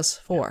doing this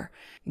Yeah. for?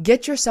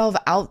 Get yourself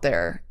out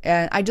there.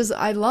 And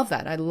I love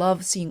that. I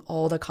love seeing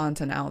all the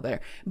content out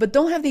there, but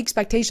don't have the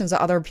expectations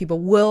that other people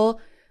will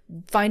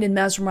find it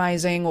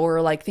mesmerizing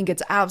or like think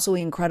it's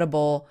absolutely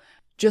incredible.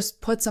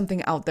 Just put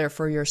something out there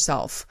for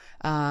yourself.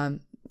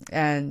 And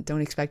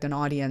don't expect an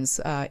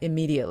audience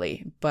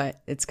immediately,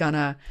 but it's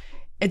gonna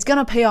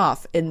pay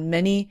off in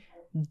many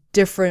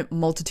different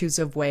multitudes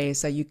of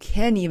ways that you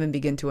can't even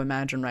begin to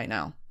imagine right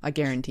now. I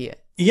guarantee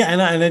it. Yeah,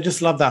 and I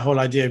just love that whole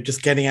idea of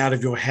just getting out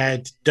of your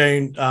head.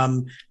 Don't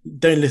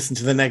listen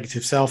to the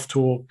negative self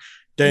talk.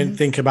 Don't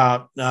think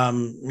about,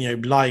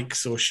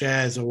 likes or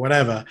shares or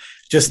whatever.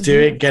 Just do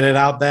it, get it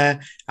out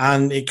there.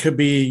 And it could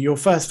be your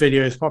first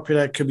video is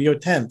popular. It could be your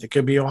 10th. It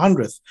could be your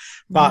 100th.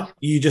 But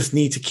you just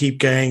need to keep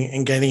going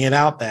and getting it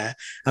out there.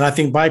 And I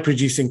think by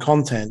producing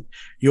content,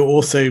 you're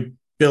also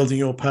building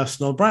your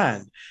personal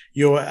brand.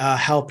 You're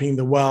helping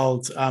the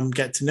world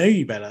get to know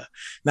you better.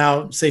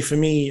 Now, say for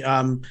me,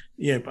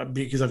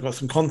 because I've got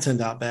some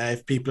content out there,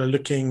 if people are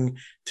looking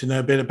to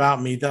know a bit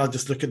about me, they'll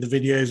just look at the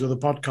videos or the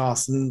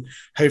podcast, and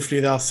hopefully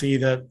they'll see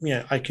that,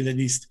 I can at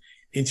least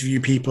interview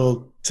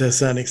people to a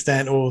certain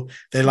extent, or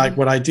they like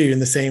what I do,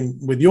 and the same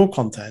with your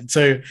content.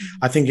 So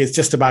I think it's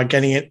just about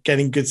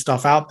getting good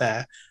stuff out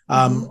there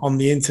on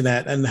the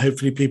internet, and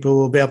hopefully people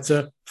will be able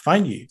to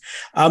find you.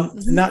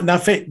 Now,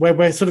 Faith,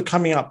 we're sort of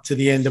coming up to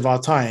the end of our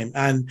time,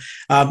 and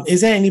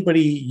is there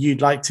anybody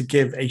you'd like to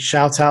give a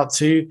shout out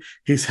to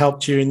who's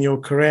helped you in your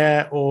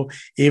career, or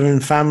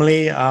even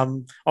family?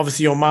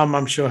 Obviously your mum,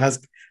 I'm sure, has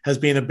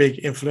been a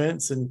big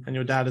influence, and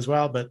your dad as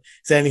well, but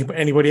is there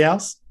anybody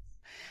else?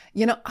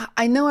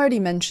 I know I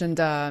already mentioned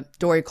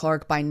Dorie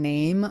Clark by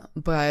name,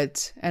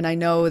 and I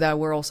know that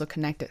we're also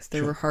connected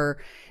through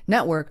her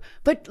network.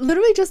 But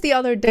literally just the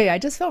other day, I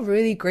just felt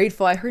really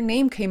grateful. Her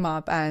name came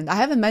up, and I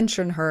haven't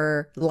mentioned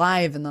her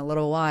live in a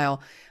little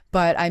while,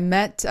 but I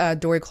met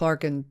Dorie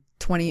Clark in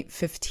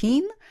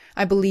 2015,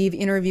 I believe,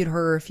 interviewed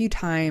her a few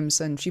times,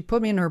 and she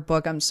put me in her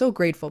book. I'm so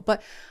grateful.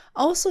 But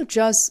also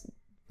just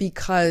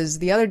because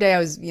the other day I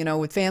was,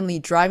 with family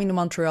driving to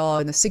Montreal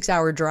in a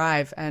 6-hour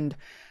drive, and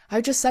I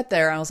just sat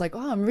there and I was like,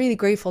 I'm really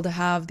grateful to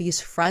have these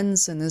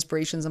friends and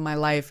inspirations in my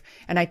life.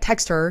 And I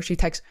text her, she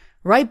texts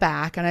right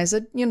back. And I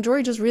said,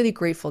 Dorie, just really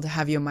grateful to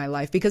have you in my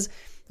life, because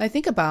I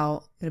think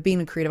about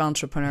being a creative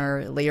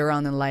entrepreneur later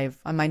on in life.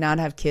 I might not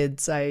have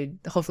kids. I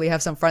hopefully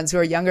have some friends who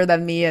are younger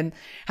than me and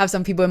have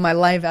some people in my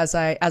life as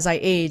I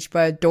age.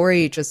 But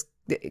Dorie just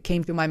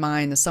came to my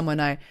mind as someone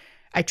I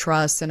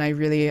trust and I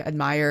really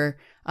admire,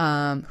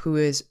 who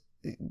is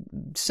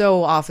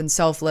so often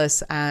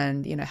selfless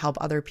and, help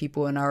other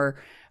people in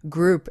our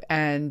group.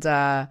 And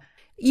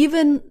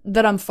even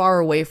that I'm far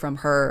away from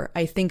her,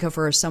 I think of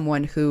her as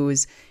someone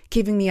who's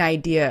giving me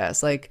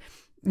ideas, like,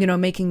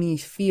 making me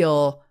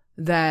feel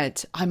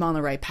that I'm on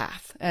the right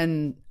path.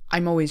 And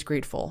I'm always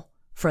grateful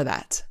for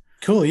that.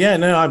 Cool. Yeah,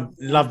 no, I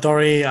love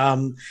Dorie.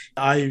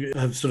 I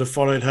have sort of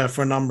followed her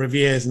for a number of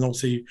years, and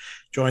also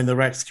joined the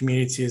Rex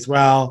community as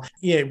well.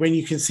 Yeah, when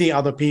you can see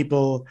other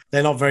people,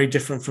 they're not very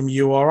different from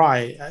you or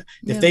I.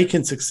 If they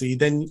can succeed,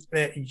 then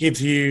it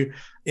gives you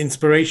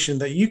inspiration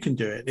that you can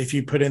do it if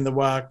you put in the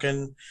work,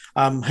 and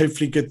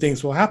hopefully good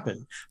things will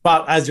happen.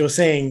 But as you're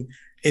saying,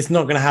 it's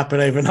not going to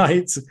happen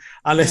overnight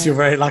unless you're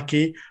very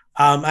lucky.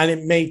 And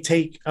it may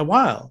take a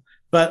while.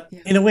 But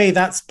in a way,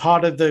 that's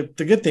part of the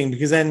good thing,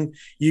 because then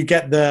you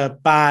get the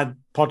bad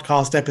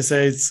podcast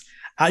episodes.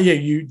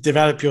 You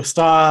develop your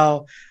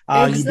style.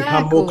 You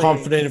become more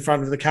confident in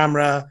front of the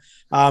camera.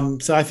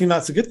 So I think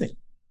that's a good thing.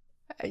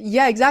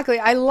 Yeah, exactly.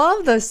 I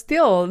love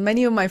still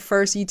many of my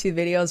first YouTube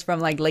videos from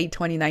like late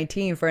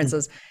 2019, for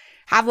instance,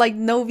 have like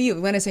no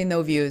views. When I say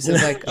no views,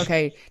 it's like,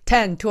 okay,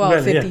 10,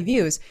 12, 50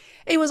 views.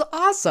 It was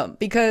awesome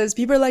because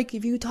people are like,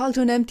 if you talk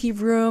to an empty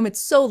room,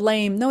 it's so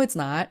lame. No, it's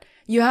not.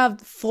 You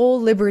have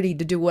full liberty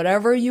to do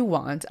whatever you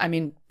want. I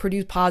mean,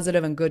 produce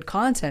positive and good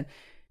content,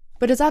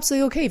 but it's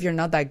absolutely okay if you're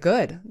not that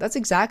good. That's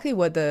exactly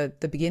what the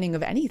beginning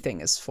of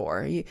anything is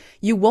for.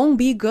 You won't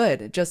be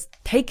good. Just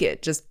take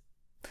it. Just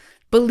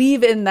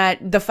believe in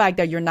the fact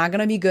that you're not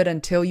going to be good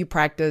until you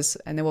practice,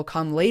 and it will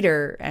come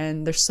later.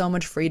 And there's so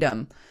much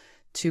freedom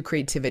to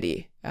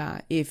creativity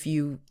if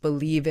you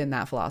believe in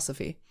that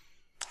philosophy.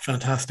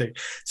 Fantastic.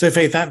 So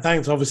Faith,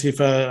 thanks obviously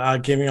for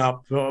giving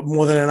up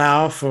more than an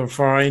hour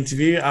for our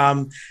interview.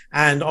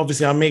 And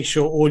obviously I'll make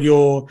sure all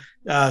your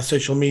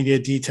social media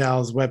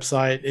details,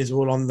 website is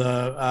all on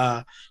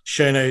the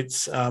show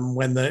notes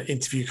when the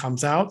interview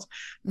comes out.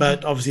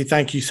 But obviously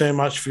thank you so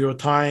much for your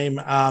time,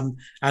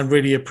 and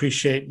really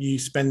appreciate you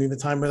spending the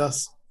time with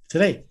us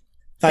today.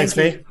 Thanks,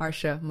 Faith.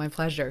 Harsha, my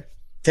pleasure.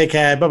 Take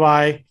care.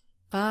 Bye-bye.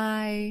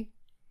 Bye.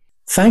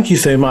 Thank you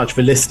so much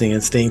for listening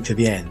and staying to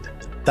the end.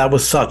 That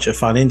was such a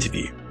fun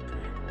interview.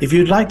 If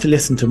you'd like to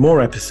listen to more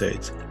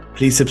episodes,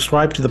 please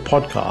subscribe to the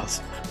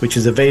podcast, which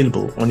is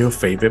available on your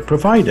favorite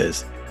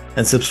providers,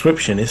 and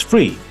subscription is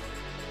free.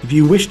 If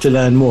you wish to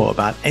learn more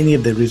about any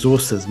of the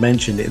resources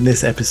mentioned in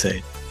this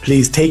episode,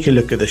 please take a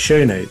look at the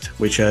show notes,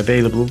 which are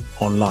available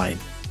online.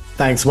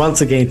 Thanks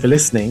once again for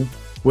listening.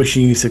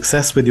 Wishing you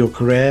success with your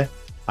career.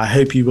 I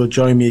hope you will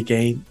join me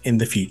again in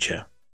the future.